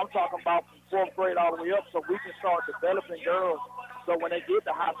 sir. I'm talking about from fourth grade all the way up so we can start developing girls so when they get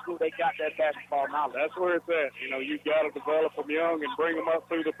to high school, they got that basketball knowledge. That's where it's at. You know, you've got to develop them young and bring them up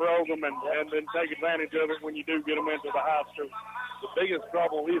through the program and then take advantage of it when you do get them into the high school. The biggest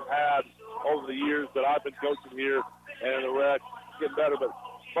trouble we've had over the years that I've been coaching here and in the rec, getting better, but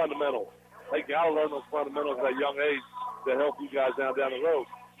fundamentals. They got to learn those fundamentals at a young age to help you guys down the road.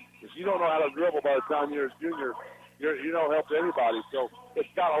 If you don't know how to dribble by the time you're a junior, you don't help anybody. So it's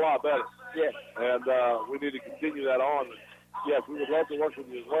got a lot better. Yeah. And we need to continue that on. Yes, we would love to work with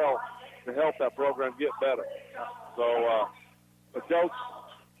you as well to help that program get better. So, but Coach,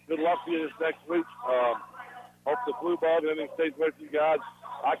 good luck to you this next week. Hope the flu bug and everything stays with you guys.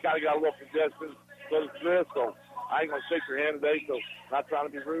 I kind of got a little congestion, so does Chris, so I ain't going to shake your hand today, so not trying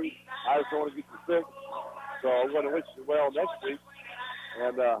to be rude. I just don't want to get you sick. So I'm going to wish you well next week.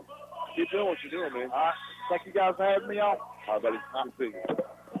 And keep doing what you're doing, man. All right. Thank you guys for having me on. All right, buddy. Good to see you.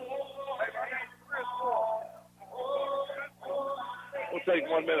 We'll take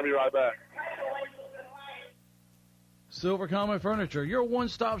 1 minute. I'll be right back. Silver Comet Furniture, your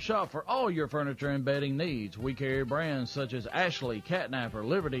one-stop shop for all your furniture and bedding needs. We carry brands such as Ashley, Catnapper,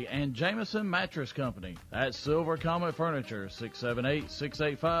 Liberty, and Jameson Mattress Company. That's Silver Comet Furniture,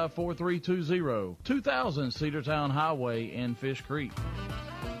 678-685-4320, 2000 Cedartown Highway in Fish Creek.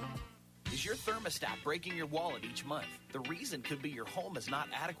 Is your thermostat breaking your wallet each month? The reason could be your home is not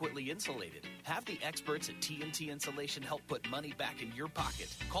adequately insulated. Have the experts at TNT Insulation help put money back in your pocket.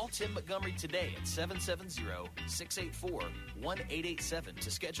 Call Tim Montgomery today at 770-684-1887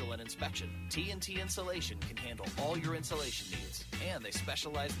 to schedule an inspection. TNT Insulation can handle all your insulation needs, and they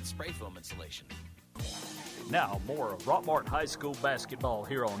specialize in spray foam insulation. Now, more of Rockmart High School basketball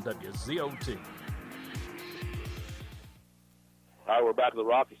here on WZOT. All right, we're back to the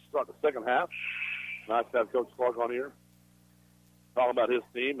Rockies to start the second half. Nice to have Coach Clark on here talking about his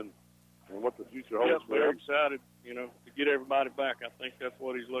team and what the future holds. Yes, we're excited, you know, to get everybody back. I think that's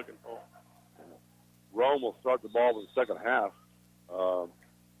what he's looking for. Rome will start the ball in the second half.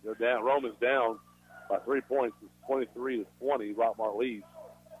 They're down. Rome is down by 3 points. It's 23-20. Rockmart leads.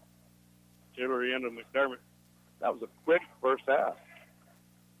 Chillery into McDermott. That was a quick first half.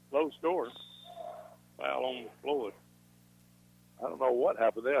 Low score. Foul on Floyd. I don't know what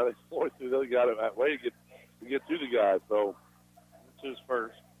happened there. They forced the other guy that way to get to the guy. So it's his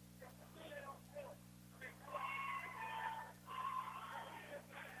first.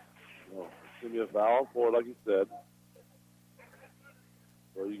 Well, it's going to be a foul for, like you said.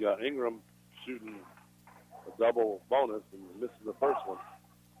 So you got Ingram shooting a double bonus and missing the first one.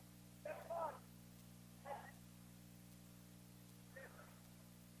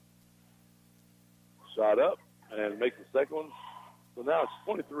 Shot up and makes the second one. So now it's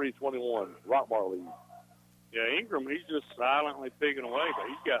 23-21. Rockmart leads. Yeah, Ingram, he's just silently picking away, but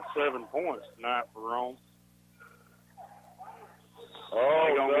he's got 7 points tonight for Rome. Oh,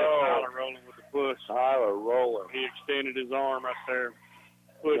 they're gonna no. get Tyler rolling with the push. Tyler rolling. He extended his arm right there,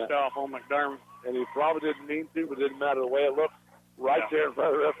 pushed off on McDermott. And he probably didn't mean to, but it didn't matter the way it looked right there in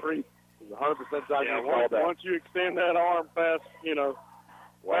front of the referee. It was 100% time to call that. Once you extend that arm past, past your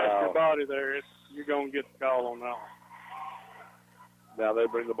body there, you're going to get the call on that one. Now they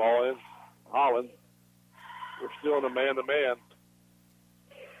bring the ball in. Holland. We're still in a man-to-man.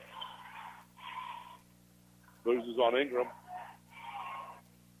 Loses on Ingram.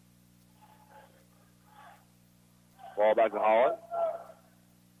 Ball back to Holland.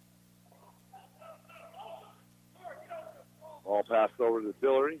 Ball passed over to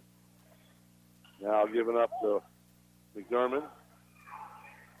Tillery. Now giving up to McDermott.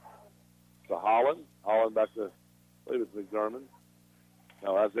 To Holland. Holland back to, I believe it's McDermott.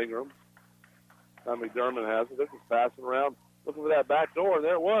 No, that's Ingram. Now McDermott has it. They're just passing around, looking for that back door, and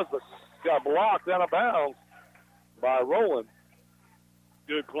there it was, but got blocked out of bounds by Rowland.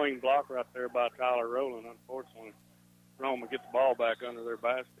 Good clean block right there by Tyler Rowland. Unfortunately, Roma gets the ball back under their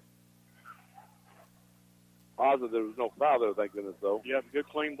basket. Positive there was no foul there, thank goodness, though. Yeah, good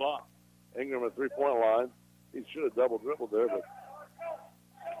clean block. Ingram at three-point line. He should have double dribbled there, but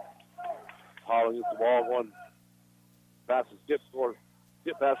Holland gets the ball, one passes,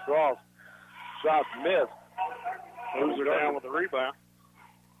 skip pass cross. Shot missed. Boozer down with the rebound.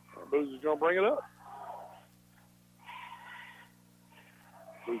 Boozer's going to bring it up.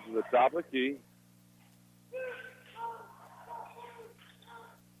 Boozer at the top of the key.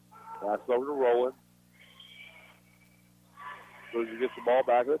 Pass over to Rowland. Boozer gets the ball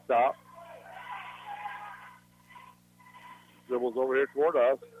back at the top. Dribbles over here toward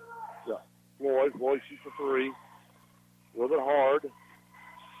us. Yeah. Floyd shoots a three. A little bit hard.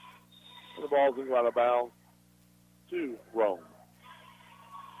 And the ball's going to go out of bounds to Rome.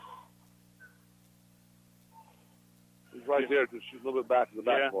 He's right there, just shooting a little bit back to the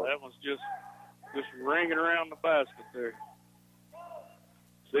backboard. Yeah, that was just ringing around the basket there.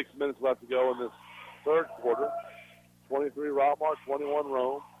 6 minutes left to go in this third quarter. 23 Rockmart, 21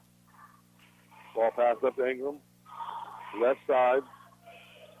 Rome. Ball passed up to Ingram. Left side.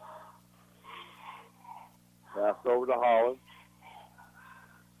 Passed over to Holland.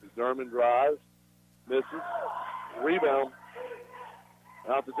 McDermott drives. Misses. Rebound.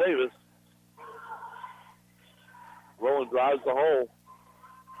 Out to Davis. Rowland drives the hole.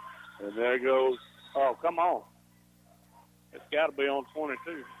 And there goes. Oh, come on. It's got to be on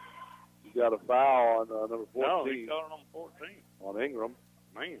 22. He got a foul on number 14. No, he got it on 14. On Ingram.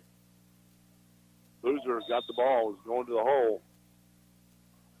 Man. Boozer got the ball, was going to the hole.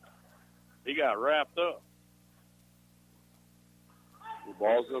 He got wrapped up. The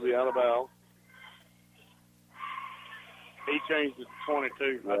ball's going to be out of bounds. He changed it to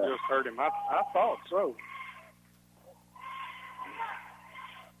 22. Yeah. I just heard him. I thought so.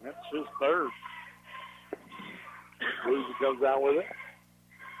 That's his third. Boozer comes down with it.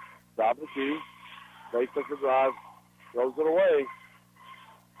 Top of the key. Takes the drive. Throws it away.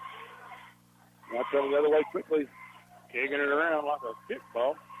 Now coming the other way quickly. Kicking it around like a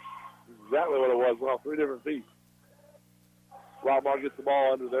kickball. Exactly what it was. Well, 3 different feet. Rockmart gets the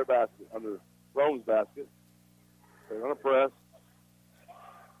ball under their basket, under Rome's basket. They're going to press.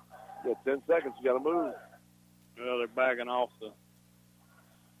 You got 10 seconds. You got to move. Well, they're backing off the.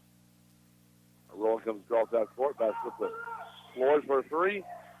 Rowland comes across that court. Back with the Floyd for a 3.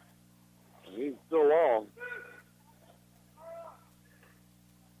 And he's still long.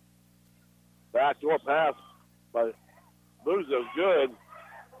 Backdoor pass by Boozer. Good.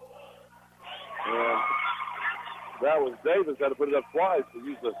 And that was Davis. Had to put it up twice to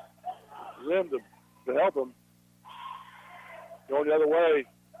use the rim to help him. Going the other way.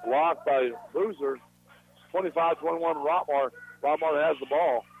 Blocked by Boozer. 25-21 Rockmart. Rockmart has the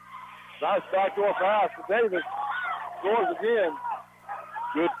ball. Nice backdoor pass to Davis. Scores again.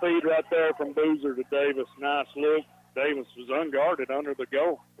 Good feed right there from Boozer to Davis. Nice look. Davis was unguarded under the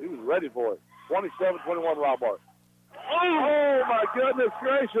goal. He was ready for it. 27-21 Rockmart. Oh, my goodness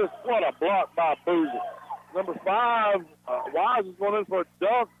gracious. What a block by Boozer. Number 5, Wise is going in for a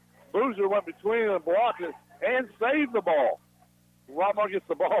dunk. Boozer went between and blocked it and saved the ball. Rockmart gets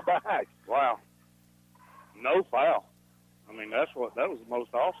the ball back. Wow. No foul. I mean, that was the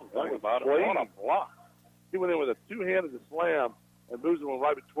most awesome thing about it. What a block. He went in with a two-handed slam, and Boozer went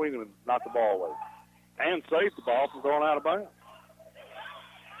right between them and knocked the ball away. And saved the ball from going out of bounds.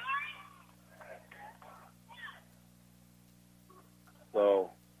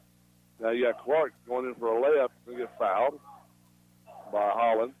 So now you got Clark going in for a layup to get fouled by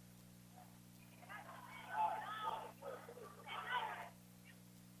Holland.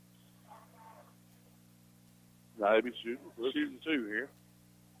 Now he'll be shooting 2 here.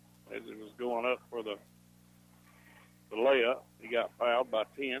 As it was going up for the layup, he got fouled by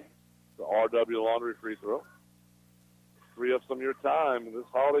 10. The RW Laundry free throw. Free up some of your time in this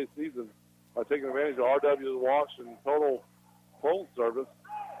holiday season by taking advantage of RW's wash and total phone service.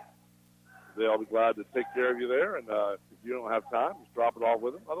 they'll be glad to take care of you there. And if you don't have time, just drop it off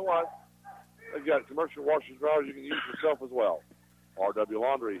with them. Otherwise, they've got commercial washers and dryers you can use yourself as well. RW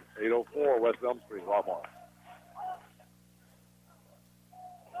Laundry, 804 West Elm Street, Rockmart.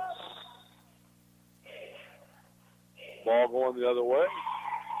 Ball going the other way.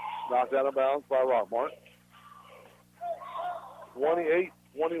 Knocked out of bounds by Rockmart.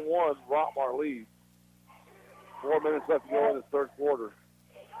 28-21, Rockmart leads. 4 minutes left to go in the third quarter.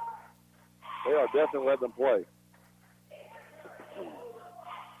 They are definitely letting them play.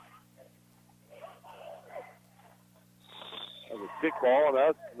 That's a kick ball, and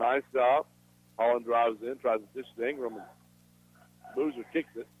that's a nice job. Holland drives in, tries to dish to Ingram, and Boozer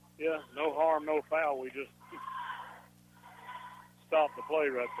kicks it. Yeah, no harm, no foul. We just stopped the play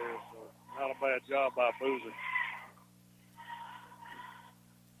right there, so not a bad job by Boozer.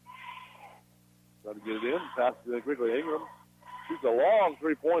 Trying to get it in, pass it quickly. Ingram shoots a long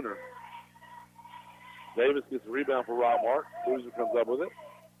three-pointer. Davis gets a rebound for Rockmart. Boozer comes up with it.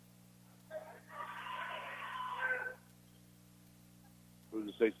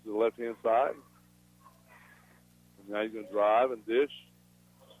 Boozer takes it to the left-hand side. And now he's going to drive and dish.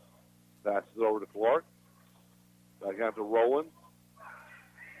 Passes it over to Clark. Back out to Rowland.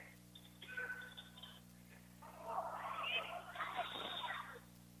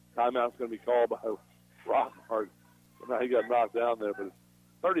 Timeout's going to be called by Rockmart. Now he got knocked down there, but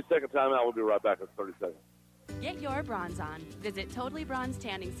 30-second timeout. We'll be right back in 30 seconds. Get your bronze on. Visit Totally Bronze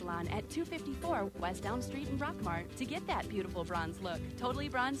Tanning Salon at 254 West Elm Street in Rockmart to get that beautiful bronze look. Totally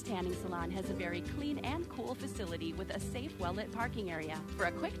Bronze Tanning Salon has a very clean and cool facility with a safe, well-lit parking area. For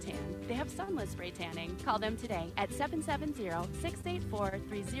a quick tan, they have sunless spray tanning. Call them today at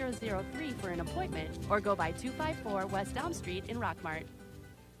 770-684-3003 for an appointment or go by 254 West Elm Street in Rockmart.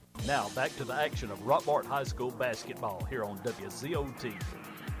 Now back to the action of Rockmart High School basketball here on WZOT.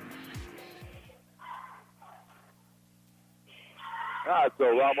 All right, so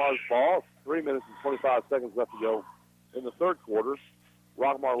Rockmart's ball. 3 minutes and 25 seconds left to go in the third quarter.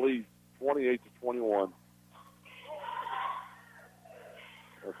 Rockmart leads 28-21.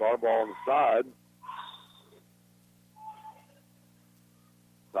 That's our ball on the side.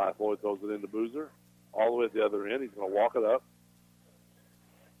 Ty Floyd throws it into Boozer. All the way at the other end. He's going to walk it up.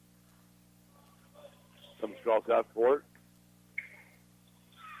 Comes across half court.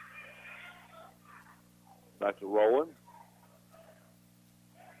 Back to Rowland.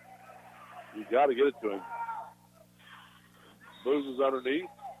 You got to get it to him. Boozer's underneath.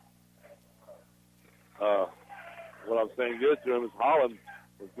 What I'm saying get it to him is Holland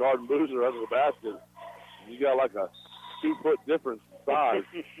was guarding Boozer under the basket. You got like a 2-foot difference in size.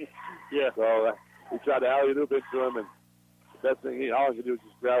 Yeah. So he tried to alley-oop it to him, and the best thing Holland could do was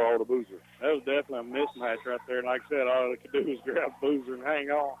just grab a hold of Boozer. That was definitely a mismatch right there. And like I said, all they could do was grab Boozer and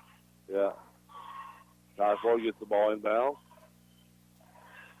hang on. Yeah. Ty Floyd gets the ball inbound.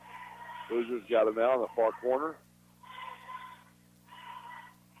 Boozer's got it now in the far corner.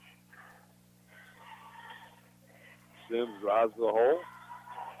 Sims drives to the hole.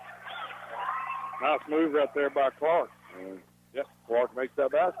 Nice move right there by Clark. And, yep, Clark makes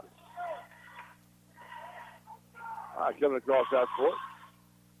that basket. All right, coming across that court.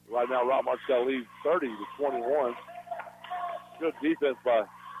 Right now, Rockmart's got a lead 30-21. Good defense by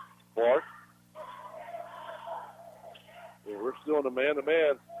Clark. Yeah, we're still in a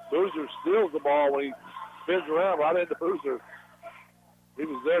man-to-man. Boozer steals the ball when he spins around right into Boozer. He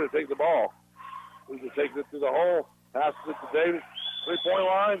was there to take the ball. Boozer takes it to the hole, passes it to Davis. 3-point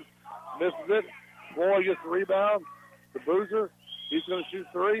line, misses it. Floyd gets the rebound to Boozer. He's going to shoot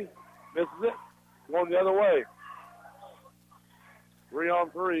three, misses it. Going the other way.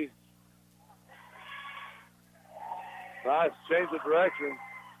 3-on-3. Nice change of direction.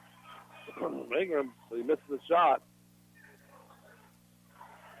 Ingram, he misses the shot.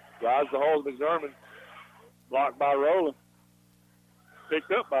 Drives the hole to McDermott. Blocked by Rowland.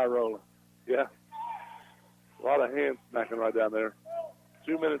 Picked up by Rowland. Yeah. A lot of hands smacking right down there.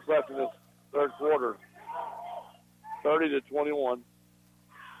 2 minutes left in this third quarter. 30-21.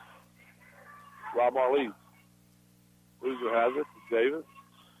 Rockmart leads. Boozer has it to Davis.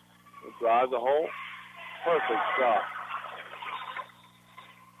 He'll drive the hole. Perfect shot.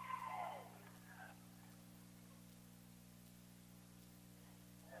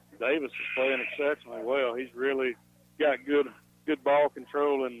 Davis is playing exceptionally well. He's really got good ball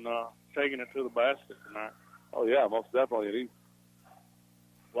control and taking it to the basket tonight. Oh, yeah, most definitely. And he's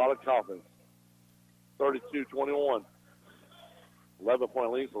a lot of confidence. 32-21.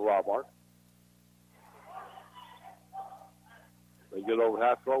 11-point lead for Rockmart. They get over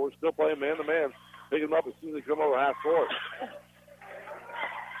half court. We're still playing man-to-man. Pick them up as soon as they come over half court.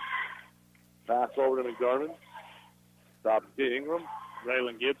 Pass over to McDermott. Stops to Ingram.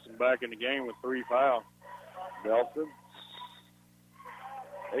 Jalen Gibson back in the game with 3 fouls. Nelson.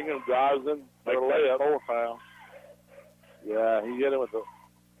 Ingram drives in for a layup. 4 foul. Yeah, he hit him with the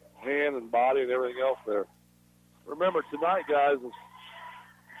hand and body and everything else there. Remember, tonight, guys, is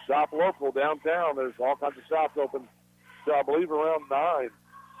shop local downtown. There's all kinds of shops open till I believe around 9.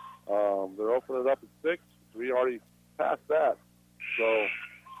 They're opening it up at 6. We already passed that. So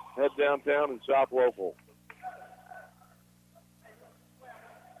head downtown and shop local.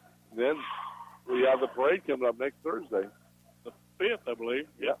 Then we have the parade coming up next Thursday. The 5th, I believe.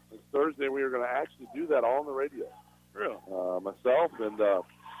 Yeah, it's Thursday. We are going to actually do that on the radio. Really? Myself and... so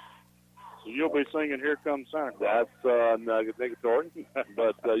you'll be singing Here Comes Santa Claus. That's negatory.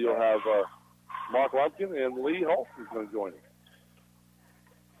 But you'll have Mark Lumpkin and Lee Holtz is going to join us.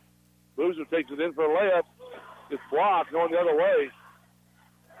 Boozer takes it in for a layup. It's blocked going the other way.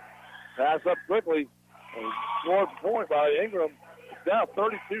 Pass up quickly. And scored the point by Ingram. It's now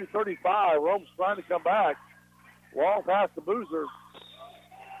 32-35. Rome's trying to come back. Long pass to Boozer.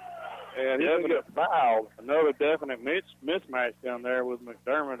 And he's going to get fouled. Another definite mismatch down there with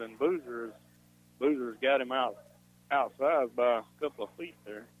McDermott and Boozer. Boozer's got him outside by a couple of feet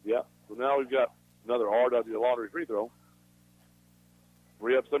there. Yeah. So now we've got another RW Laundry free throw.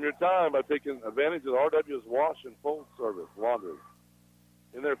 Free up some of your time by taking advantage of RW's wash and full service laundry.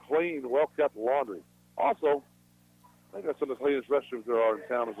 In their clean, well-kept laundry. Also, I think that's some of the cleanest restrooms there are in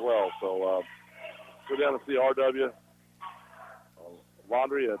town as well. So go down and see RW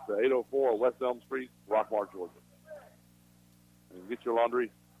Laundry at 804 West Elm Street, Rockmart, Georgia. And get your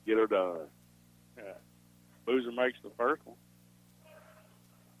laundry, get her done. Yeah. Boozer makes the first one.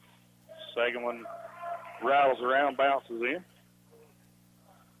 Second one rattles around, bounces in.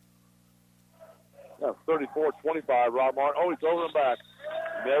 Yeah, 34-25, Rockmart. Oh, he's over and back.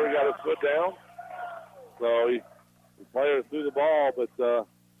 Never got his foot down. So the player threw the ball, but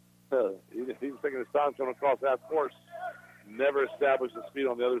he was taking his time coming across half court. Never established his feet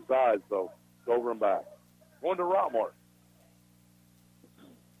on the other side, so it's over and back. Going to Rockmart.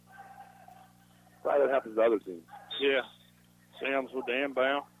 Probably that happens to other teams. Yeah. Sam's with the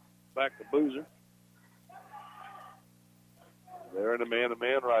inbound. Back to Boozer. They're in a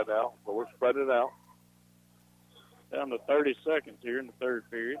man-to-man right now, but we're spreading it out. Down to 30 seconds here in the third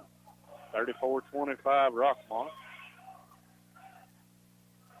period. 34-25 Rockmart.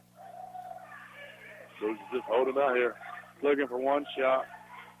 Boozer's just holding out here. Looking for one shot.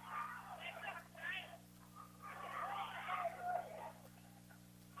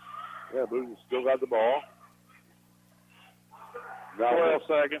 Yeah, Boozer still got the ball. 12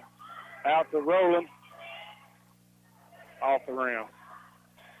 seconds. Out to Rowland. Off the rim.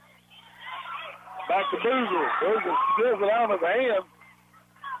 Back to Boozer. Boozer steals it out of his hand.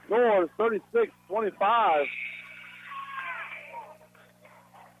 Scores 36-25.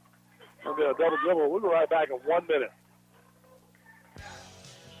 We'll get a double dribble. We'll be right back in 1 minute.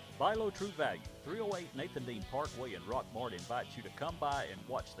 Buy Low True Value, 308 Nathan Dean Parkway in Rockmart invites you to come by and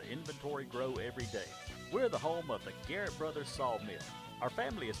watch the inventory grow every day. We're the home of the Garrett Brothers Sawmill. Our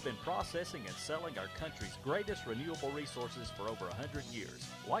family has been processing and selling our country's greatest renewable resources for over 100 years.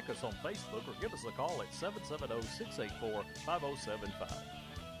 Like us on Facebook or give us a call at 770-684-5075.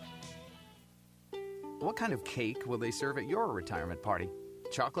 What kind of cake will they serve at your retirement party?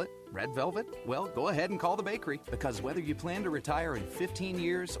 Chocolate? Red velvet? Well, go ahead and call the bakery, because whether you plan to retire in 15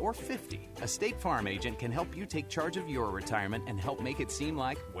 years or 50, a State Farm agent can help you take charge of your retirement and help make it seem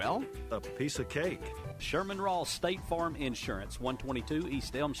like, well, a piece of cake. Sherman Ross State Farm Insurance, 122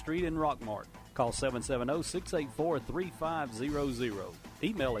 East Elm Street in Rockmart. Call 770-684-3500.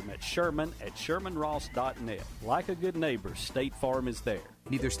 Email him at sherman@shermanross.net. Like a good neighbor, State Farm is there.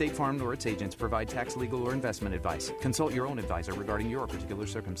 Neither State Farm nor its agents provide tax, legal, or investment advice. Consult your own advisor regarding your particular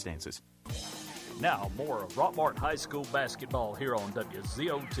circumstances. Now, more of Rockmart High School basketball here on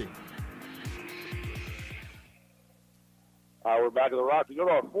WZOT. All right, we're back at the Rock. We go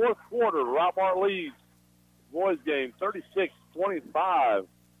to our fourth quarter. Rockmart leads. Boys game 36-25.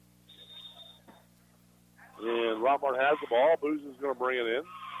 And Rockmart has the ball. Boozer's going to bring it in.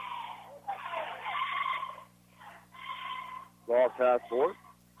 Ball pass forward.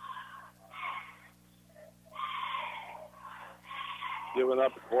 Giving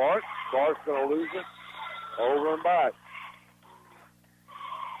up to Clark. Clark's going to lose it. Over and back.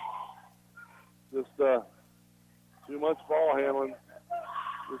 Just too much ball handling.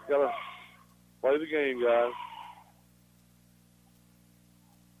 Just got to play the game, guys.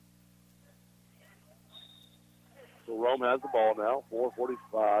 So Rome has the ball now.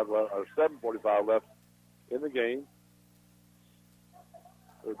 7:45 left in the game.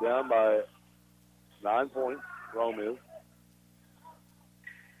 They're down by 9 points. Rome is.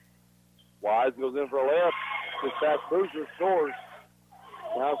 Wise goes in for a layup. Gets past Boozer, scores.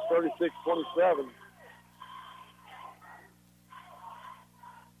 Now it's 36-27.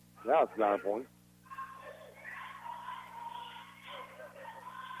 Now it's 9 points.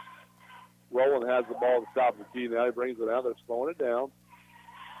 Rowland has the ball at the top of the key. Now he brings it out. They're slowing it down.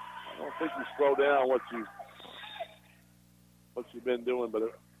 I don't think you slow down what you've been doing, but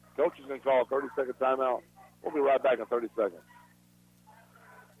coach is going to call a 30-second timeout. We'll be right back in 30 seconds.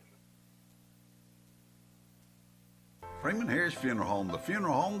 Freeman Harris Funeral Home, the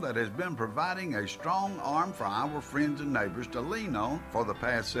funeral home that has been providing a strong arm for our friends and neighbors to lean on for the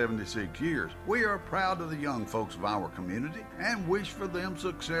past 76 years. We are proud of the young folks of our community and wish for them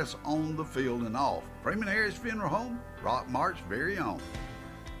success on the field and off. Freeman Harris Funeral Home, Rockmart's very own.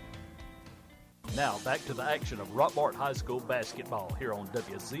 Now back to the action of Rockmart High School basketball here on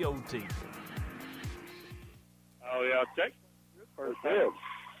WZOT. Oh, yeah, check. First half.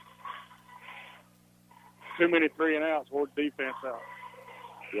 Too many 3 and outs, wore defense out.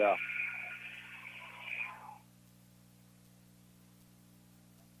 Yeah.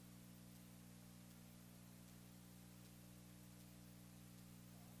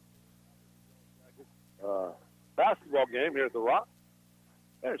 Basketball game here at the Rock.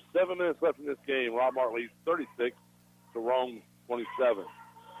 There's 7 minutes left in this game. Rockmart leads 36 to Rome 27.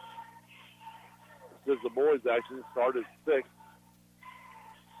 This is the boys action. Started 6.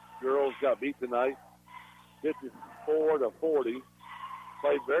 Girls got beat tonight, 54-40.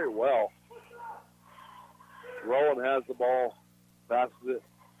 Played very well. Rowland has the ball, passes it.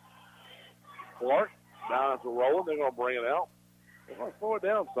 Clark down to Rowland. They're going to bring it out. They're going to slow it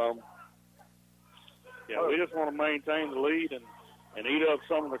down some. Yeah, we just want to maintain the lead and eat up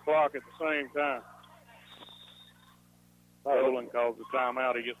some of the clock at the same time. Rowland calls the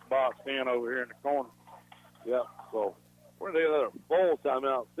timeout. He gets boxed in over here in the corner. Yep, so we're going to take another full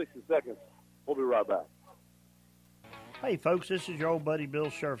timeout, 60 seconds. We'll be right back. Hey folks, this is your old buddy Bill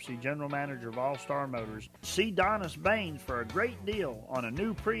Sherfsey, General Manager of All-Star Motors. See Donis Baines for a great deal on a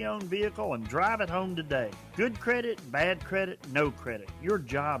new pre-owned vehicle and drive it home today. Good credit, bad credit, no credit. Your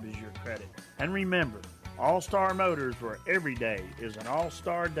job is your credit. And remember, All-Star Motors, where every day is an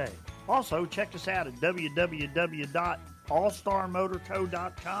all-star day. Also, check us out at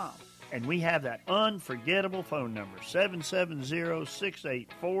www.allstarmotorco.com. And we have that unforgettable phone number,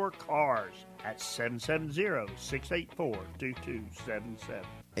 770-684-CARS. That's 770-684-2277.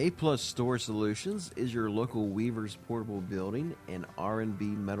 A-Plus Storage Solutions is your local Weaver's Portable Building and R&B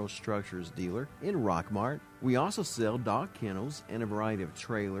Metal Structures dealer in Rockmart. We also sell dog kennels and a variety of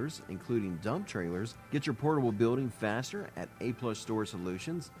trailers, including dump trailers. Get your portable building faster at A-Plus Storage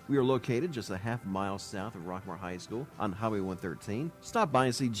Solutions. We are located just a half mile south of Rockmart High School on Highway 113. Stop by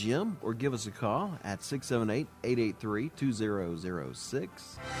and see Jim or give us a call at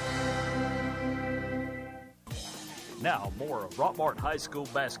 678-883-2006. Now, more of Rockmart High School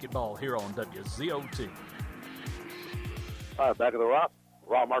basketball here on WZOT. All right, back of the Rock.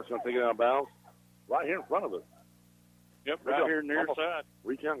 Rockmart's going to take it out of bounds right here in front of us. Yep, right here near side.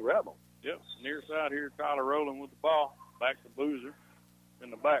 Reach out and grab them. Yep, near side here, Tyler Rowland with the ball. Back to Boozer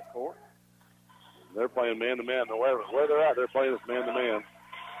in the backcourt. They're playing man-to-man. Where they're at, they're playing this man-to-man.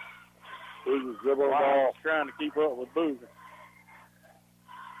 Boozer's dribbling the ball. Trying to keep up with Boozer.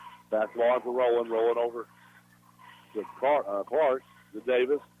 Basketball on for Rowland over to Clark, to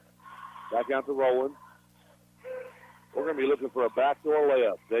Davis. Back out to Rowland. We're going to be looking for a backdoor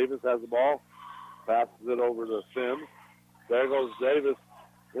layup. Davis has the ball. Passes it over to Sims. There goes Davis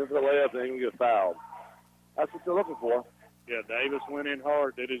into the layup, and he's going to get fouled. That's what they're looking for. Yeah, Davis went in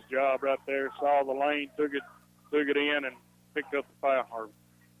hard, did his job right there, saw the lane, took it in, and picked up the foul, or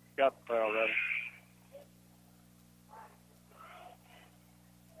got the foul, rather.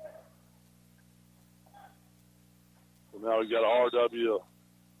 So now we got a RW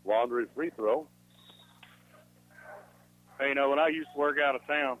Laundry free throw. Hey, you know, when I used to work out of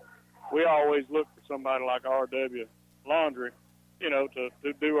town, we always looked for somebody like RW Laundry, you know, to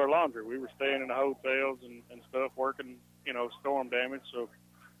do our laundry. We were staying in the hotels and stuff, working, you know, storm damage. So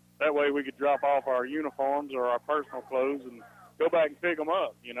that way we could drop off our uniforms or our personal clothes and go back and pick them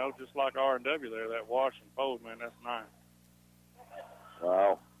up, you know, just like R&W there, that wash and fold, man, that's nice.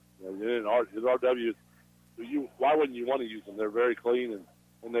 Wow. Yeah, RW, why wouldn't you want to use them? They're very clean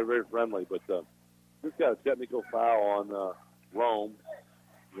and they're very friendly. But this got a technical foul on Rome.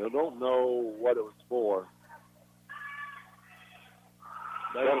 You don't know what it was for.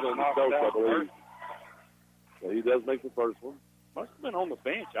 That was on the coach, I believe. So he does make the first one. Must have been on the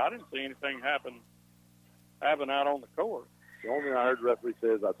bench. I didn't see anything happen out on the court. The only thing I heard the referee say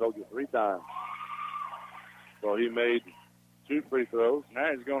is, I told you 3 times. So he made 2 free throws.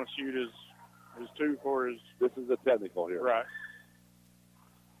 Now he's going to shoot his 2 for his... This is a technical here. Right.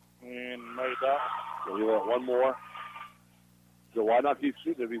 And made that. So he let one more. So why not keep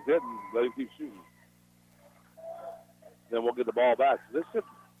shooting? If he's hitting, let him keep shooting. Then we'll get the ball back. So this could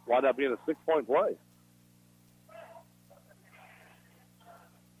wind up being a 6-point play.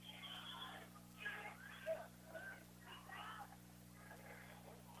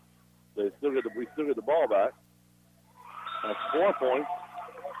 We still get the ball back. That's 4 points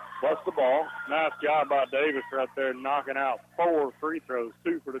plus the ball. Nice job by Davis right there, knocking out 4 free throws,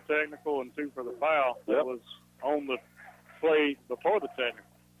 2 for the technical and 2 for the foul. Yep. That was on the play before the technical.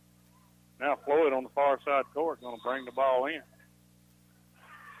 Now Floyd on the far side court is going to bring the ball in.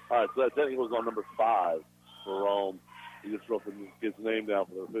 All right, so that technical was on number 5 for Rome. He just wrote his name down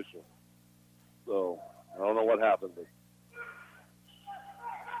for the official. So I don't know what happened, but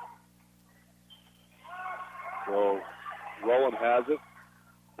so Roland has it,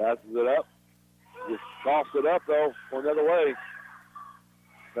 passes it up, just coughs it up though, going the other way.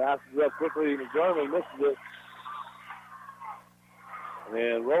 Passes it up quickly, McDermott misses it.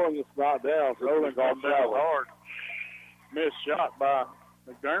 And Roland gets knocked down. So Roland got down hard. Missed shot by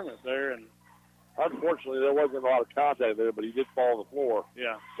McDermott there, and unfortunately there wasn't a lot of contact there, but he did fall on the floor.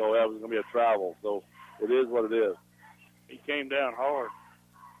 Yeah. So that was going to be a travel. So it is what it is. He came down hard.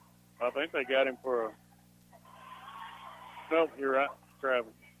 I think they got him for a... No, you're right.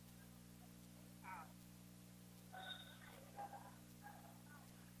 Travel.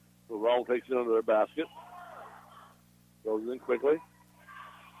 So Roland takes it under their basket. Goes in quickly.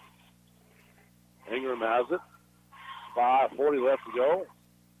 Ingram has it. 5:40 left to go.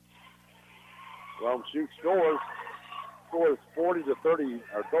 Rome shoots, scores 40 to 30,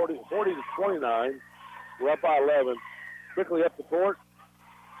 or 40 to 29. We're up by 11. Quickly up the court.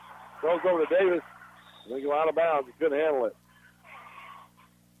 Throws over to Davis. And they go out of bounds. He couldn't handle it.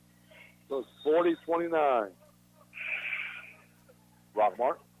 So it's 40-29.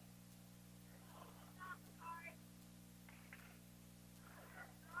 Rockmart.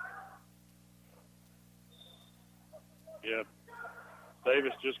 Yeah.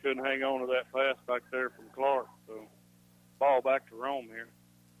 Davis just couldn't hang on to that pass back there from Clark. So ball back to Rome here.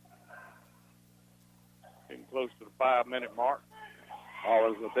 Getting close to the 5-minute mark.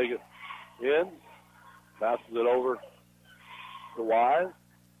 Holland's going to take it in. Passes it over to Wise.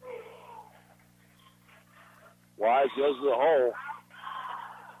 Wise goes to the hole.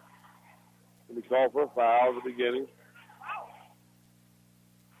 Going to be called for a foul at the beginning.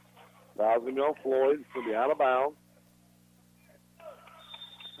 Foul's going to be on Floyd. It's going to be out of bounds.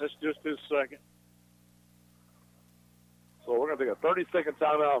 That's just his second. So we're going to take a 30-second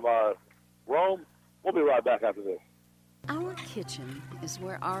timeout by Rome. We'll be right back after this. Our kitchen is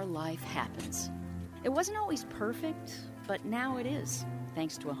where our life happens. It wasn't always perfect, but now it is,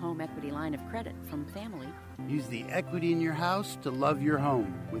 thanks to a home equity line of credit from Family. Use the equity in your house to love your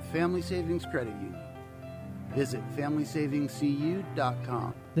home with Family Savings Credit Union. Visit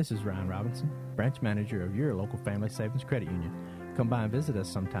FamilySavingsCU.com. This is Ryan Robinson, branch manager of your local Family Savings Credit Union. Come by and visit us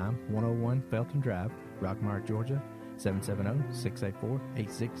sometime, 101 Felton Drive, Rockmart, Georgia,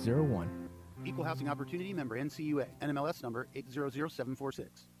 770-684-8601. Equal Housing Opportunity member NCUA, NMLS number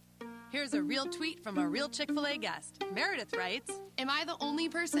 800746. Here's a real tweet from a real Chick-fil-A guest. Meredith writes, "Am I the only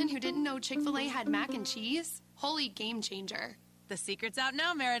person who didn't know Chick-fil-A had mac and cheese? Holy game changer." The secret's out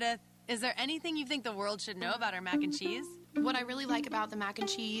now, Meredith. Is there anything you think the world should know about our mac and cheese? What I really like about the mac and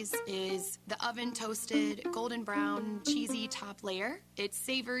cheese is the oven toasted, golden brown, cheesy top layer. It's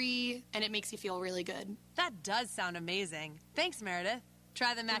savory, and it makes you feel really good. That does sound amazing. Thanks, Meredith.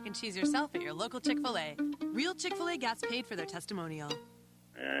 Try the mac and cheese yourself at your local Chick-fil-A. Real Chick-fil-A gets paid for their testimonial.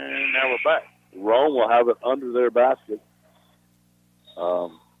 And now we're back. Rome will have it under their basket.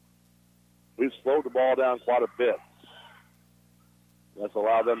 We've slowed the ball down quite a bit. That's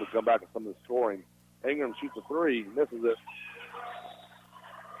allowed them to come back with some of the scoring. Ingram shoots a 3, misses it.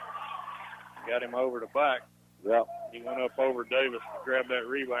 Got him over the back. Yep. He went up over Davis to grab that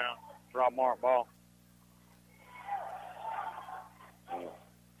rebound. Rockmart ball.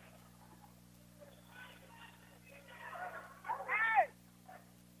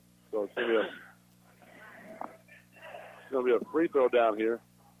 So it's going to be a free throw down here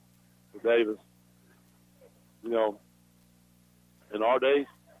for Davis. You know, in our days,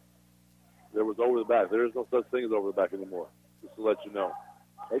 there was over the back. There is no such thing as over the back anymore, just to let you know.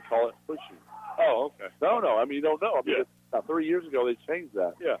 They call it pushing. Oh, okay. No. I mean, you don't know. I mean, Yeah. about 3 years ago, they changed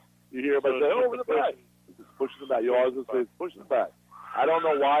that. Yeah. You hear everybody say, over the back. It's just pushing the back. You always say it's pushing the back. I don't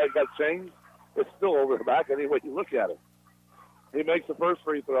know why it got changed. It's still over the back any way you look at it. He makes the first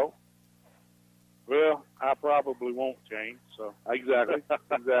free throw. Well, I probably won't change. So Exactly.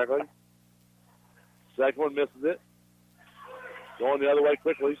 Second one misses it. Going the other way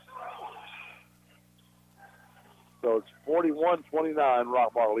quickly. So it's 41-29,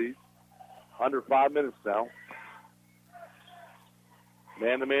 Rockmart leads. Under 5 minutes now.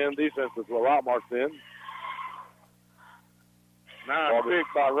 Man-to-man defense is what Rockmart's in. Nice pick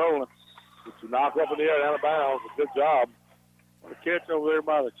by Roland. It's a knock up in the air and out of bounds. Good job. What a catch over there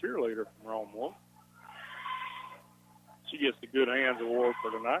by the cheerleader from Rockmart. She gets the good hands award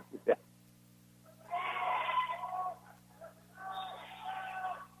for tonight. Yeah.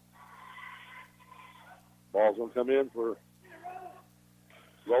 Ball's going to come in for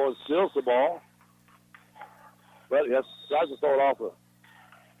Roland. Steals the ball. But he tries to throw it off the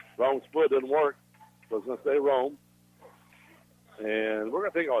Rome's foot. Didn't work. So it's going to stay Rome. And we're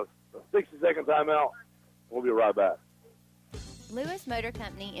going to take a 60-second timeout. We'll be right back. Lewis Motor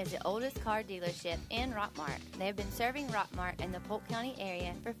Company is the oldest car dealership in Rockmart. They have been serving Rockmart and the Polk County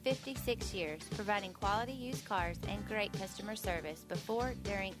area for 56 years, providing quality used cars and great customer service before,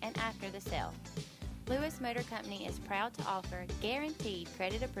 during, and after the sale. Lewis Motor Company is proud to offer guaranteed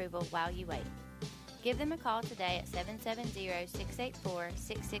credit approval while you wait. Give them a call today at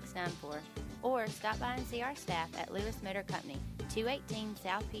 770-684-6694 or stop by and see our staff at Lewis Motor Company, 218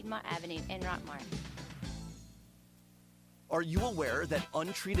 South Piedmont Avenue in Rockmart. Are you aware that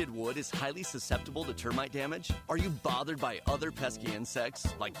untreated wood is highly susceptible to termite damage? Are you bothered by other pesky insects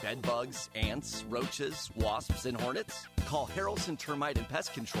like bed bugs, ants, roaches, wasps, and hornets? Call Harrelson Termite and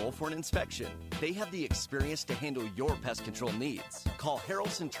Pest Control for an inspection. They have the experience to handle your pest control needs. Call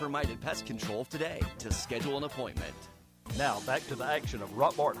Harrelson Termite and Pest Control today to schedule an appointment. Now back to the action of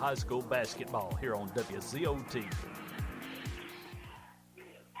Rockmart High School basketball here on WZOT.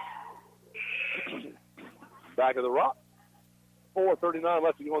 Back of the Rock. 4:39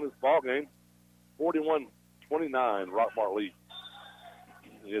 left to go in this ball game. 41-29, Rockmart lead.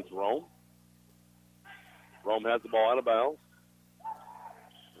 It's Rome. Rome has the ball out of bounds.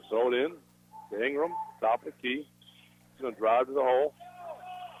 Throw it in to Ingram, top of the key. He's going to drive to the hole.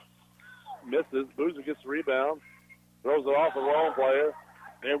 Misses. Boozer gets the rebound. Throws it off the Rome player.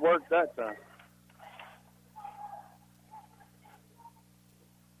 It worked that time.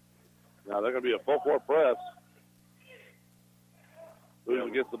 Now they're going to be a full court press. Boozer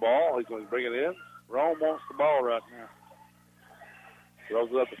gets the ball. He's going to bring it in. Rome wants the ball right now. Throws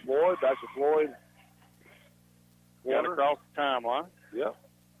it up to Floyd. Back to Floyd. Got across the timeline. Yep.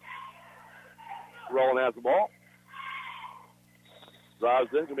 Roland has the ball.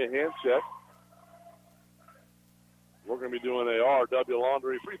 Drives in. Going to be a hand check. We're going to be doing a RW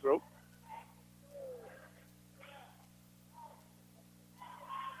Laundry free throw.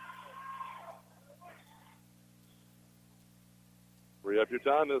 Free up your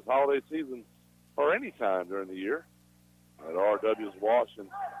time this holiday season or any time during the year at RW's Wash and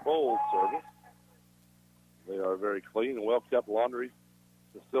Fold service. They are a very clean and well-kept laundry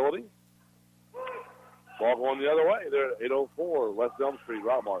facility. Ball going the other way. They're at 804 West Elm Street,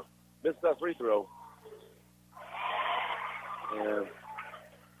 Rockmart. Missed that free throw. And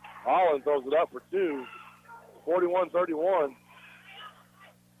Holland throws it up for two. 41-31.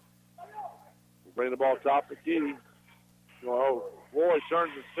 Bring the ball top the key. Floyd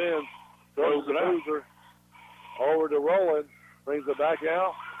turns and spins. Throws it Boozer. Over to Roland. Brings it back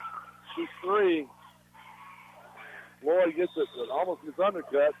out. Shoots three. Floyd gets it. Almost gets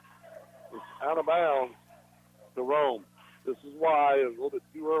undercut. It's out of bounds to Rome. This is why it was a little bit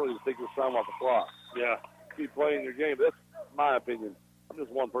too early to take this time off the clock. Yeah. Keep playing your game. That's my opinion. I'm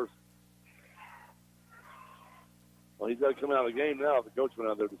just one person. Well, he's got to come out of the game now. The coach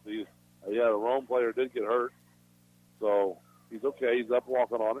went out there to see. A Rome player did get hurt. So he's okay. He's up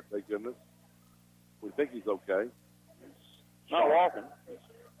walking on it, thank goodness. We think he's okay. Not walking.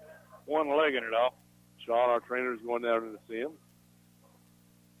 One legging it off. Sean, our trainer, is going down to see him.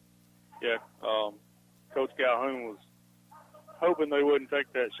 Yeah, Coach Calhoun was hoping they wouldn't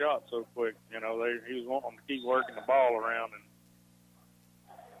take that shot so quick. You know, he was wanting them to keep working the ball around. And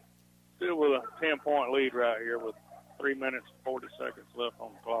still with a 10-point lead right here with 3 minutes and 40 seconds left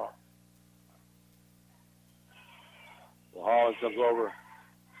on the clock. Well, Hollins comes over.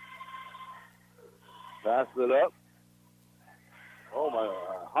 Passes it up. Oh, my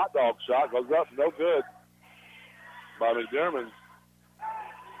hot dog shot goes up. No good by McDermott.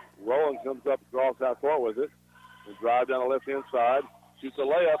 Roland comes up across half court with it. And drive down the left-hand side. Shoots a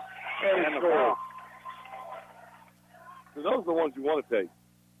layup. And scores. So those are the ones you want to take.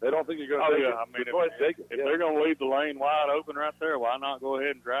 They don't think you're going to take it. I mean, take it. If they're going to leave the lane wide open right there, why not go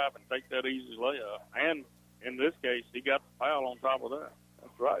ahead and drive and take that easy layup? And in this case, he got the foul on top of that.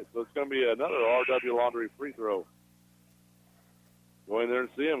 That's right. So it's going to be another RW Laundry free throw. Go in there and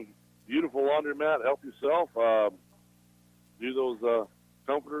see them. Beautiful laundromat. Help yourself. Do those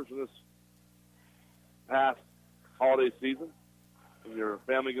comforters in this past holiday season when your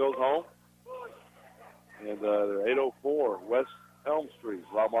family goes home. And they're 804 West Elm Street,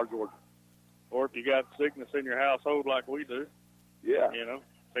 Rockmart, Georgia. Or if you got sickness in your household like we do, yeah,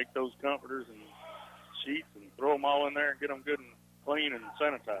 take those comforters and sheets and throw them all in there and get them good and clean and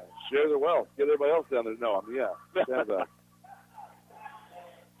sanitized. Share their wealth. Get everybody else down there. No, yeah. Stand up.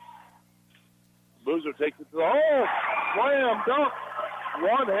 Boozer takes it to the slam dunk,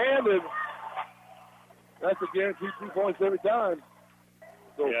 one-handed. That's a guaranteed 2 points every time.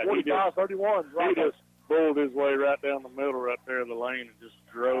 So yeah, 45-31. He just bulled his way right down the middle right there of the lane and just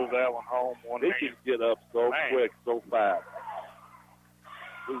drove that one home one-handed. He can get up so quick, so fast.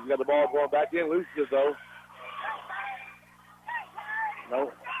 He's got the ball going back in. Loses it, though.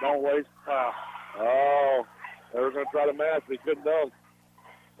 No, don't waste foul. Oh, they were going to try to match, but he couldn't dunk.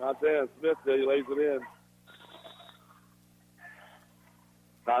 Montana Smith did. He lays it in.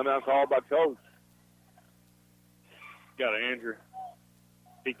 Timeout called by coach. Got an injury.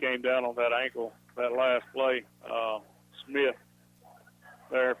 He came down on that ankle that last play. Smith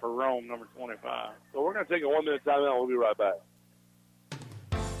there for Rome, number 25. So we're going to take a 1-minute timeout. We'll be right back.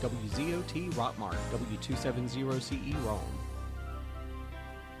 WZOT Rockmart, W270CE Rome.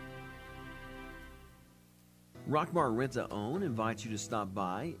 Rockmart Rent-to-Own invites you to stop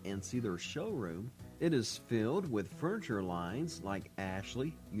by and see their showroom. It is filled with furniture lines like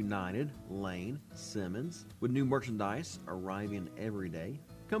Ashley, United, Lane, Simmons, with new merchandise arriving every day.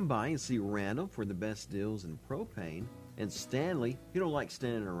 Come by and see Randall for the best deals in propane, and Stanley, you don't like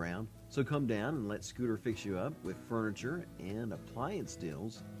standing around, so come down and let Scooter fix you up with furniture and appliance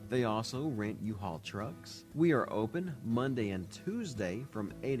deals. They also rent U-Haul trucks. We are open Monday and Tuesday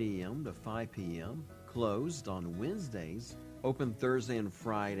from 8 a.m. to 5 p.m., closed on Wednesdays, open Thursday and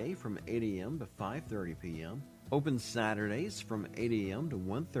Friday from 8 a.m. to 5:30 p.m., open Saturdays from 8 a.m. to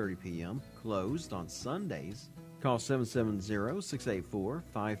 1:30 p.m., closed on Sundays. Call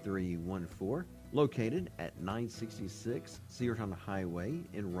 770-684-5314, located at 966 Seartown Highway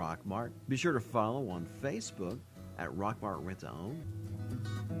in Rockmart. Be sure to follow on Facebook at Rockmart Rent-to-Own.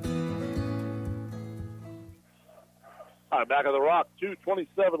 All right, back on the Rock.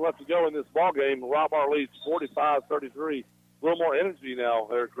 2:27 left to go in this ball game. Rockmart leads 45-33. A little more energy now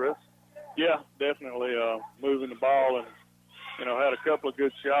there, Chris. Yeah, definitely moving the ball and, had a couple of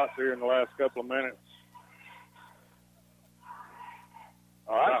good shots here in the last couple of minutes.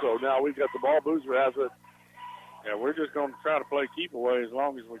 All right, so now we've got the ball. Boozer has it. Yeah, we're just going to try to play keep away as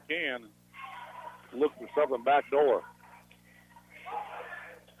long as we can. Look for something back door.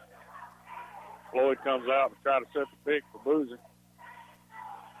 Floyd comes out and try to set the pick for Boozer.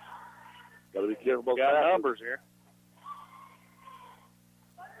 Got to be careful about got that. Numbers here.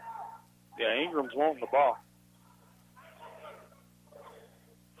 Yeah, Ingram's wanting the ball.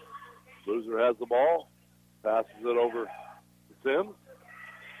 Boozer has the ball. Passes it over to Sims.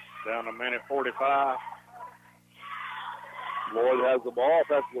 Down to minute 45. Lloyd has the ball.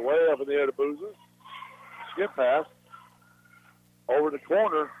 Passes it way up in the air to Boozer. Skip pass. Over the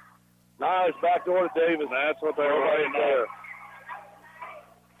corner. Nice backdoor to Davis. That's what they were waiting there.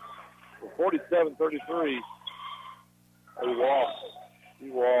 47-33. He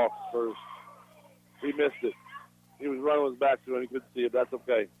walked first. He missed it. He was running with his back to it. He couldn't see it. That's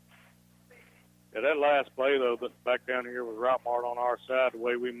okay. Yeah, that last play, though, back down here with Rockmart on our side, the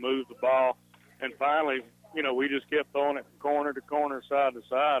way we moved the ball. And finally, we just kept throwing it corner to corner, side to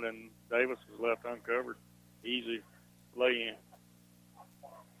side, and Davis was left uncovered. Easy lay in.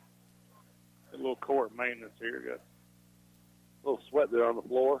 A little court maintenance here. Got a little sweat there on the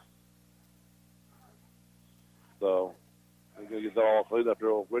floor. So I'm going to get that all cleaned up here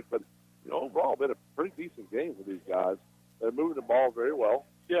real quick. But, overall, been a pretty decent game for these guys. They're moving the ball very well.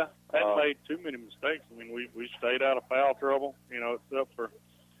 Yeah, hadn't made too many mistakes. I mean, we stayed out of foul trouble, except for,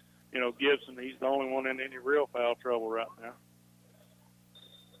 Gibson. He's the only one in any real foul trouble right now.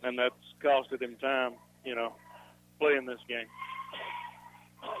 And that's costed him time, playing this game.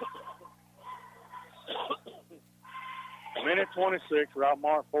 Minute 26,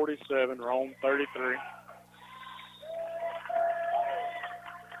 Rockmart 47, Rome 33.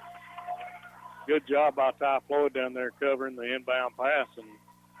 Good job by Ty Floyd down there covering the inbound pass, and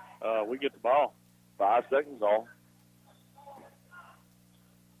we get the ball. 5 seconds all.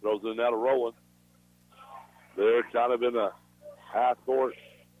 Throws it out of rolling. They're kind of in a half court.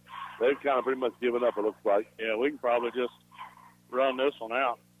 They've kind of pretty much given up, it looks like. Yeah, we can probably just run this one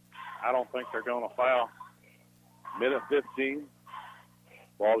out. I don't think they're going to foul. Minute 15.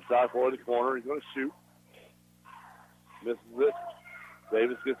 Ball to Ty Floyd in the corner. He's going to shoot. Misses it.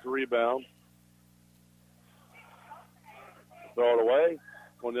 Davis gets the rebound. Throw it away.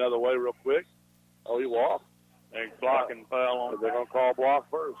 Going the other way real quick. Oh, he walked. They're blocking foul on. They're going to call block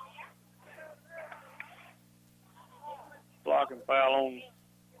first. Blocking foul on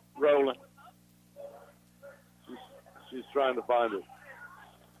Rowland. She's trying to find it.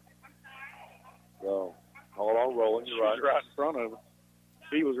 So, hold on, Rowland. You're right. She's right in front of her.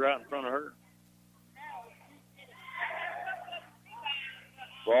 He was right in front of her.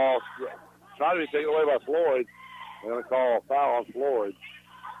 Ball trying to be taken away by Floyd. They're going to call a foul on Floyd.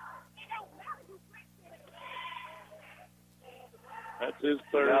 That's his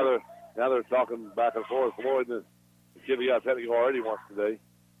third. Now they're talking back and forth. Floyd, the kid he got technical already once today.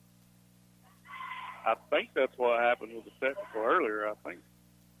 I think that's what happened with the technical earlier. I think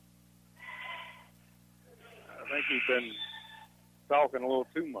he's been talking a little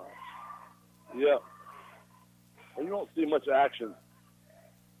too much. Yeah. Well, you don't see much action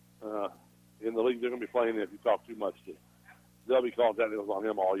in the league they're going to be playing if you talk too much. They'll be calling technicals on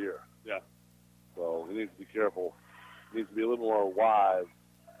him all year. Yeah. So he needs to be careful. He needs to be a little more wise,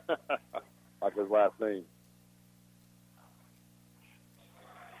 like his last name.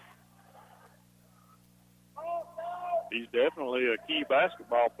 He's definitely a key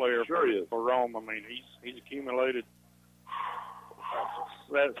basketball player for Rome. I mean, he's accumulated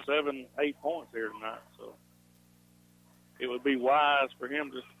 7-8 points here tonight. So it would be wise for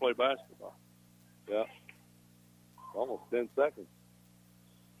him just to play basketball. Yeah. Almost 10 seconds.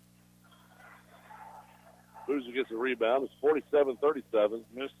 Boozer gets a rebound. It's 47-37.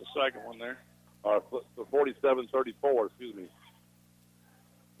 Missed the second one there. Or 47-34, excuse me.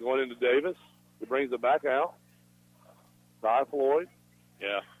 Going into Davis. He brings it back out. Ty Floyd.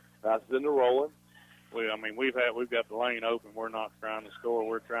 Yeah. Passes into Rowland. We've got the lane open. We're not trying to score.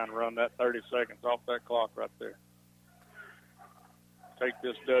 We're trying to run that 30 seconds off that clock right there. Take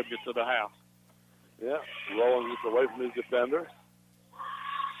this W to the house. Yeah. Rowland gets away from his defender.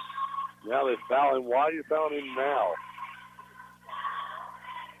 Now they foul him. Why are you fouling him now?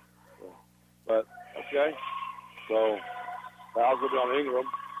 But, okay. So, foul's going to be on Ingram.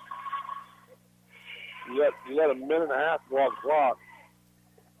 You let a minute and a half go off the clock,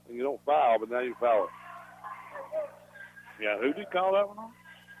 and you don't foul, but now you foul it. Yeah, who did call that one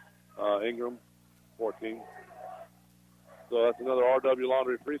on? Ingram, 14. So that's another RW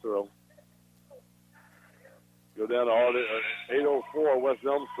Laundry free throw. Go down to 804 West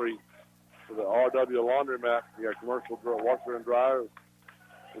Elm Street for the RW Laundromat. You got commercial washer and dryer.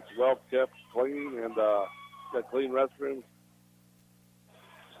 It's well kept, clean, and got clean restrooms.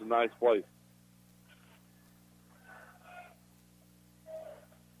 It's a nice place.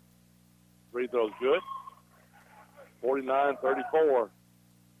 Free throw's good. 49-34.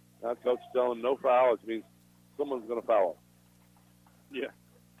 Now coach is telling him no foul, which means someone's going to foul him. Yeah.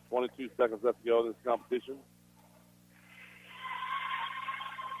 22 seconds left to go in this competition.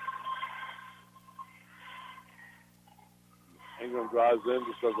 Ingram drives in,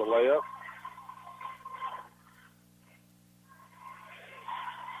 just does a layup.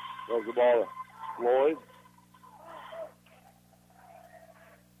 Throws the ball to Floyd.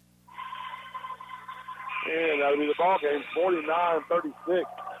 And that'll be the ball game, 49-36.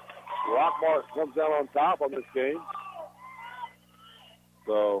 Rockmart comes down on top on this game.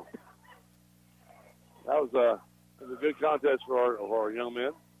 So that was a good contest for our young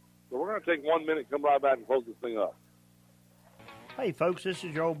men. So we're going to take 1 minute, come right back and close this thing up. Hey folks, this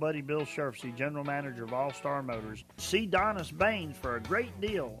is your old buddy Bill Sherfsey, General Manager of All Star Motors. See Donis Baines for a great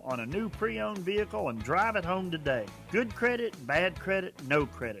deal on a new pre-owned vehicle and drive it home today. Good credit, bad credit, no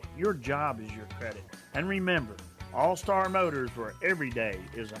credit. Your job is your credit. And remember, All Star Motors, where every day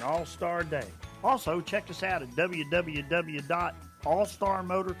is an all-star day. Also, check us out at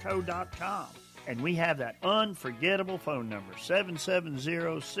www.allstarmotorco.com. And we have that unforgettable phone number,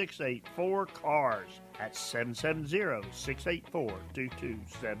 770-684-CARS. That's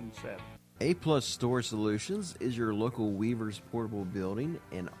 770-684-2277. A-Plus Store Solutions is your local Weaver's Portable Building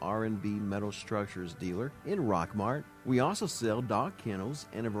and R&B Metal Structures dealer in Rockmart. We also sell dog kennels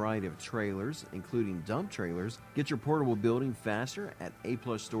and a variety of trailers, including dump trailers. Get your portable building faster at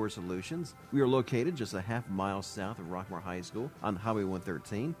A-Plus Store Solutions. We are located just a half mile south of Rockmart High School on Highway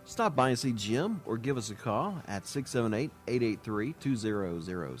 113. Stop by and see Jim or give us a call at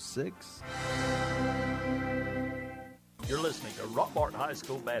 678-883-2006. You're listening to Rockmart High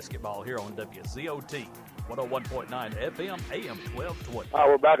School basketball here on WZOT, 101.9 FM, AM 1220. All right,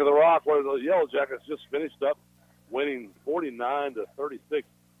 we're back at the Rock where the Yellow Jackets just finished up winning 49-36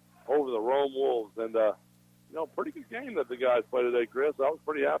 over the Rome Wolves. And pretty good game that the guys played today, Chris. I was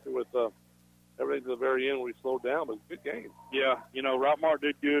pretty happy with everything to the very end when we slowed down, but good game. Yeah, Rockmart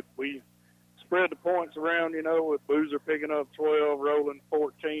did good. We spread the points around, with Boozer picking up 12, Rowland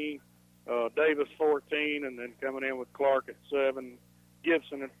 14, Davis 14, and then coming in with Clark at 7,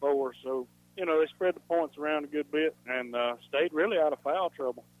 Gibson at 4. So, they spread the points around a good bit and stayed really out of foul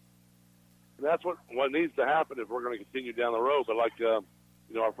trouble. And that's what needs to happen if we're going to continue down the road. But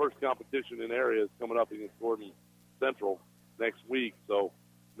our first competition in area is coming up against Gordon Central next week. So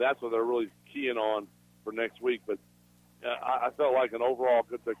that's what they're really keying on for next week. But I felt like an overall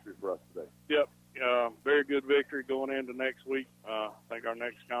good victory for us today. Yep. Very good victory going into next week. I think our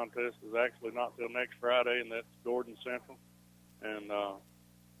next contest is actually not till next Friday, and that's Gordon Central. And,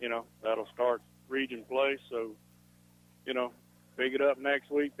 that'll start region play. So, pick it up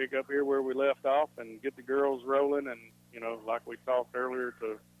next week, pick up here where we left off and get the girls rolling. And, like we talked earlier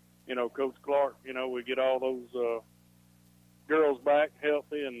to, Coach Clark, we get all those girls back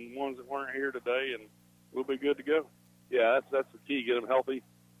healthy and ones that weren't here today, and we'll be good to go. Yeah, that's the key. Get them healthy,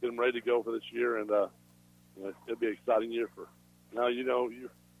 get them ready to go for this year, and it'll be an exciting year for. Now, your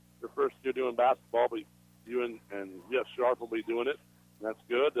first year doing basketball, but you and Jeff Sharp will be doing it, and that's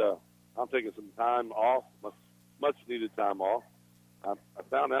good. I'm taking some time off, much needed time off. I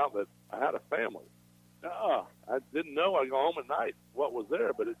found out that I had a family. I didn't know I'd go home at night. What was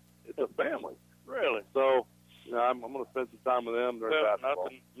there, but it's a family. Really? So, I'm going to spend some time with them during basketball.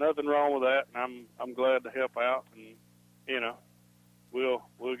 Nothing wrong with that, and I'm glad to help out, and we'll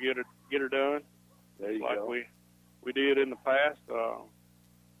get her done. There you like go. we did in the past.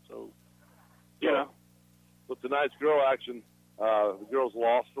 So tonight's girl action, the girls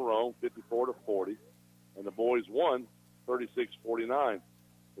lost to Rome 54-40, and the boys won 36-49.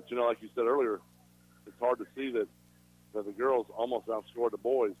 But like you said earlier, it's hard to see that the girls almost outscored the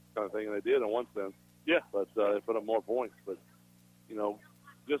boys, kind of thing, and they did in one sense. Yeah. But they put up more points. But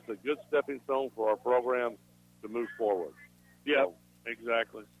just a good stepping stone for our program to move forward. Yeah,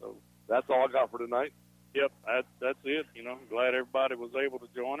 exactly. So that's all I got for tonight. Yep, that's it. Glad everybody was able to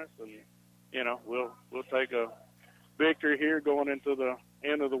join us, and we'll take a victory here going into the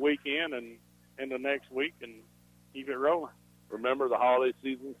end of the weekend and into next week and keep it rolling. Remember, the holiday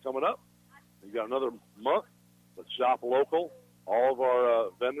season's coming up. You got another month, but shop local. All of our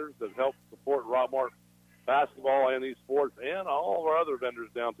vendors that help support Rockmart basketball and esports, and all of our other vendors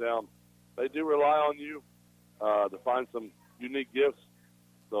downtown, they do rely on you to find some unique gifts.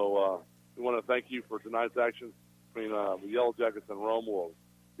 So we want to thank you for tonight's action between the Yellow Jackets and Rome Wolves.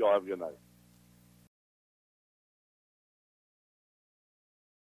 Y'all have a good night.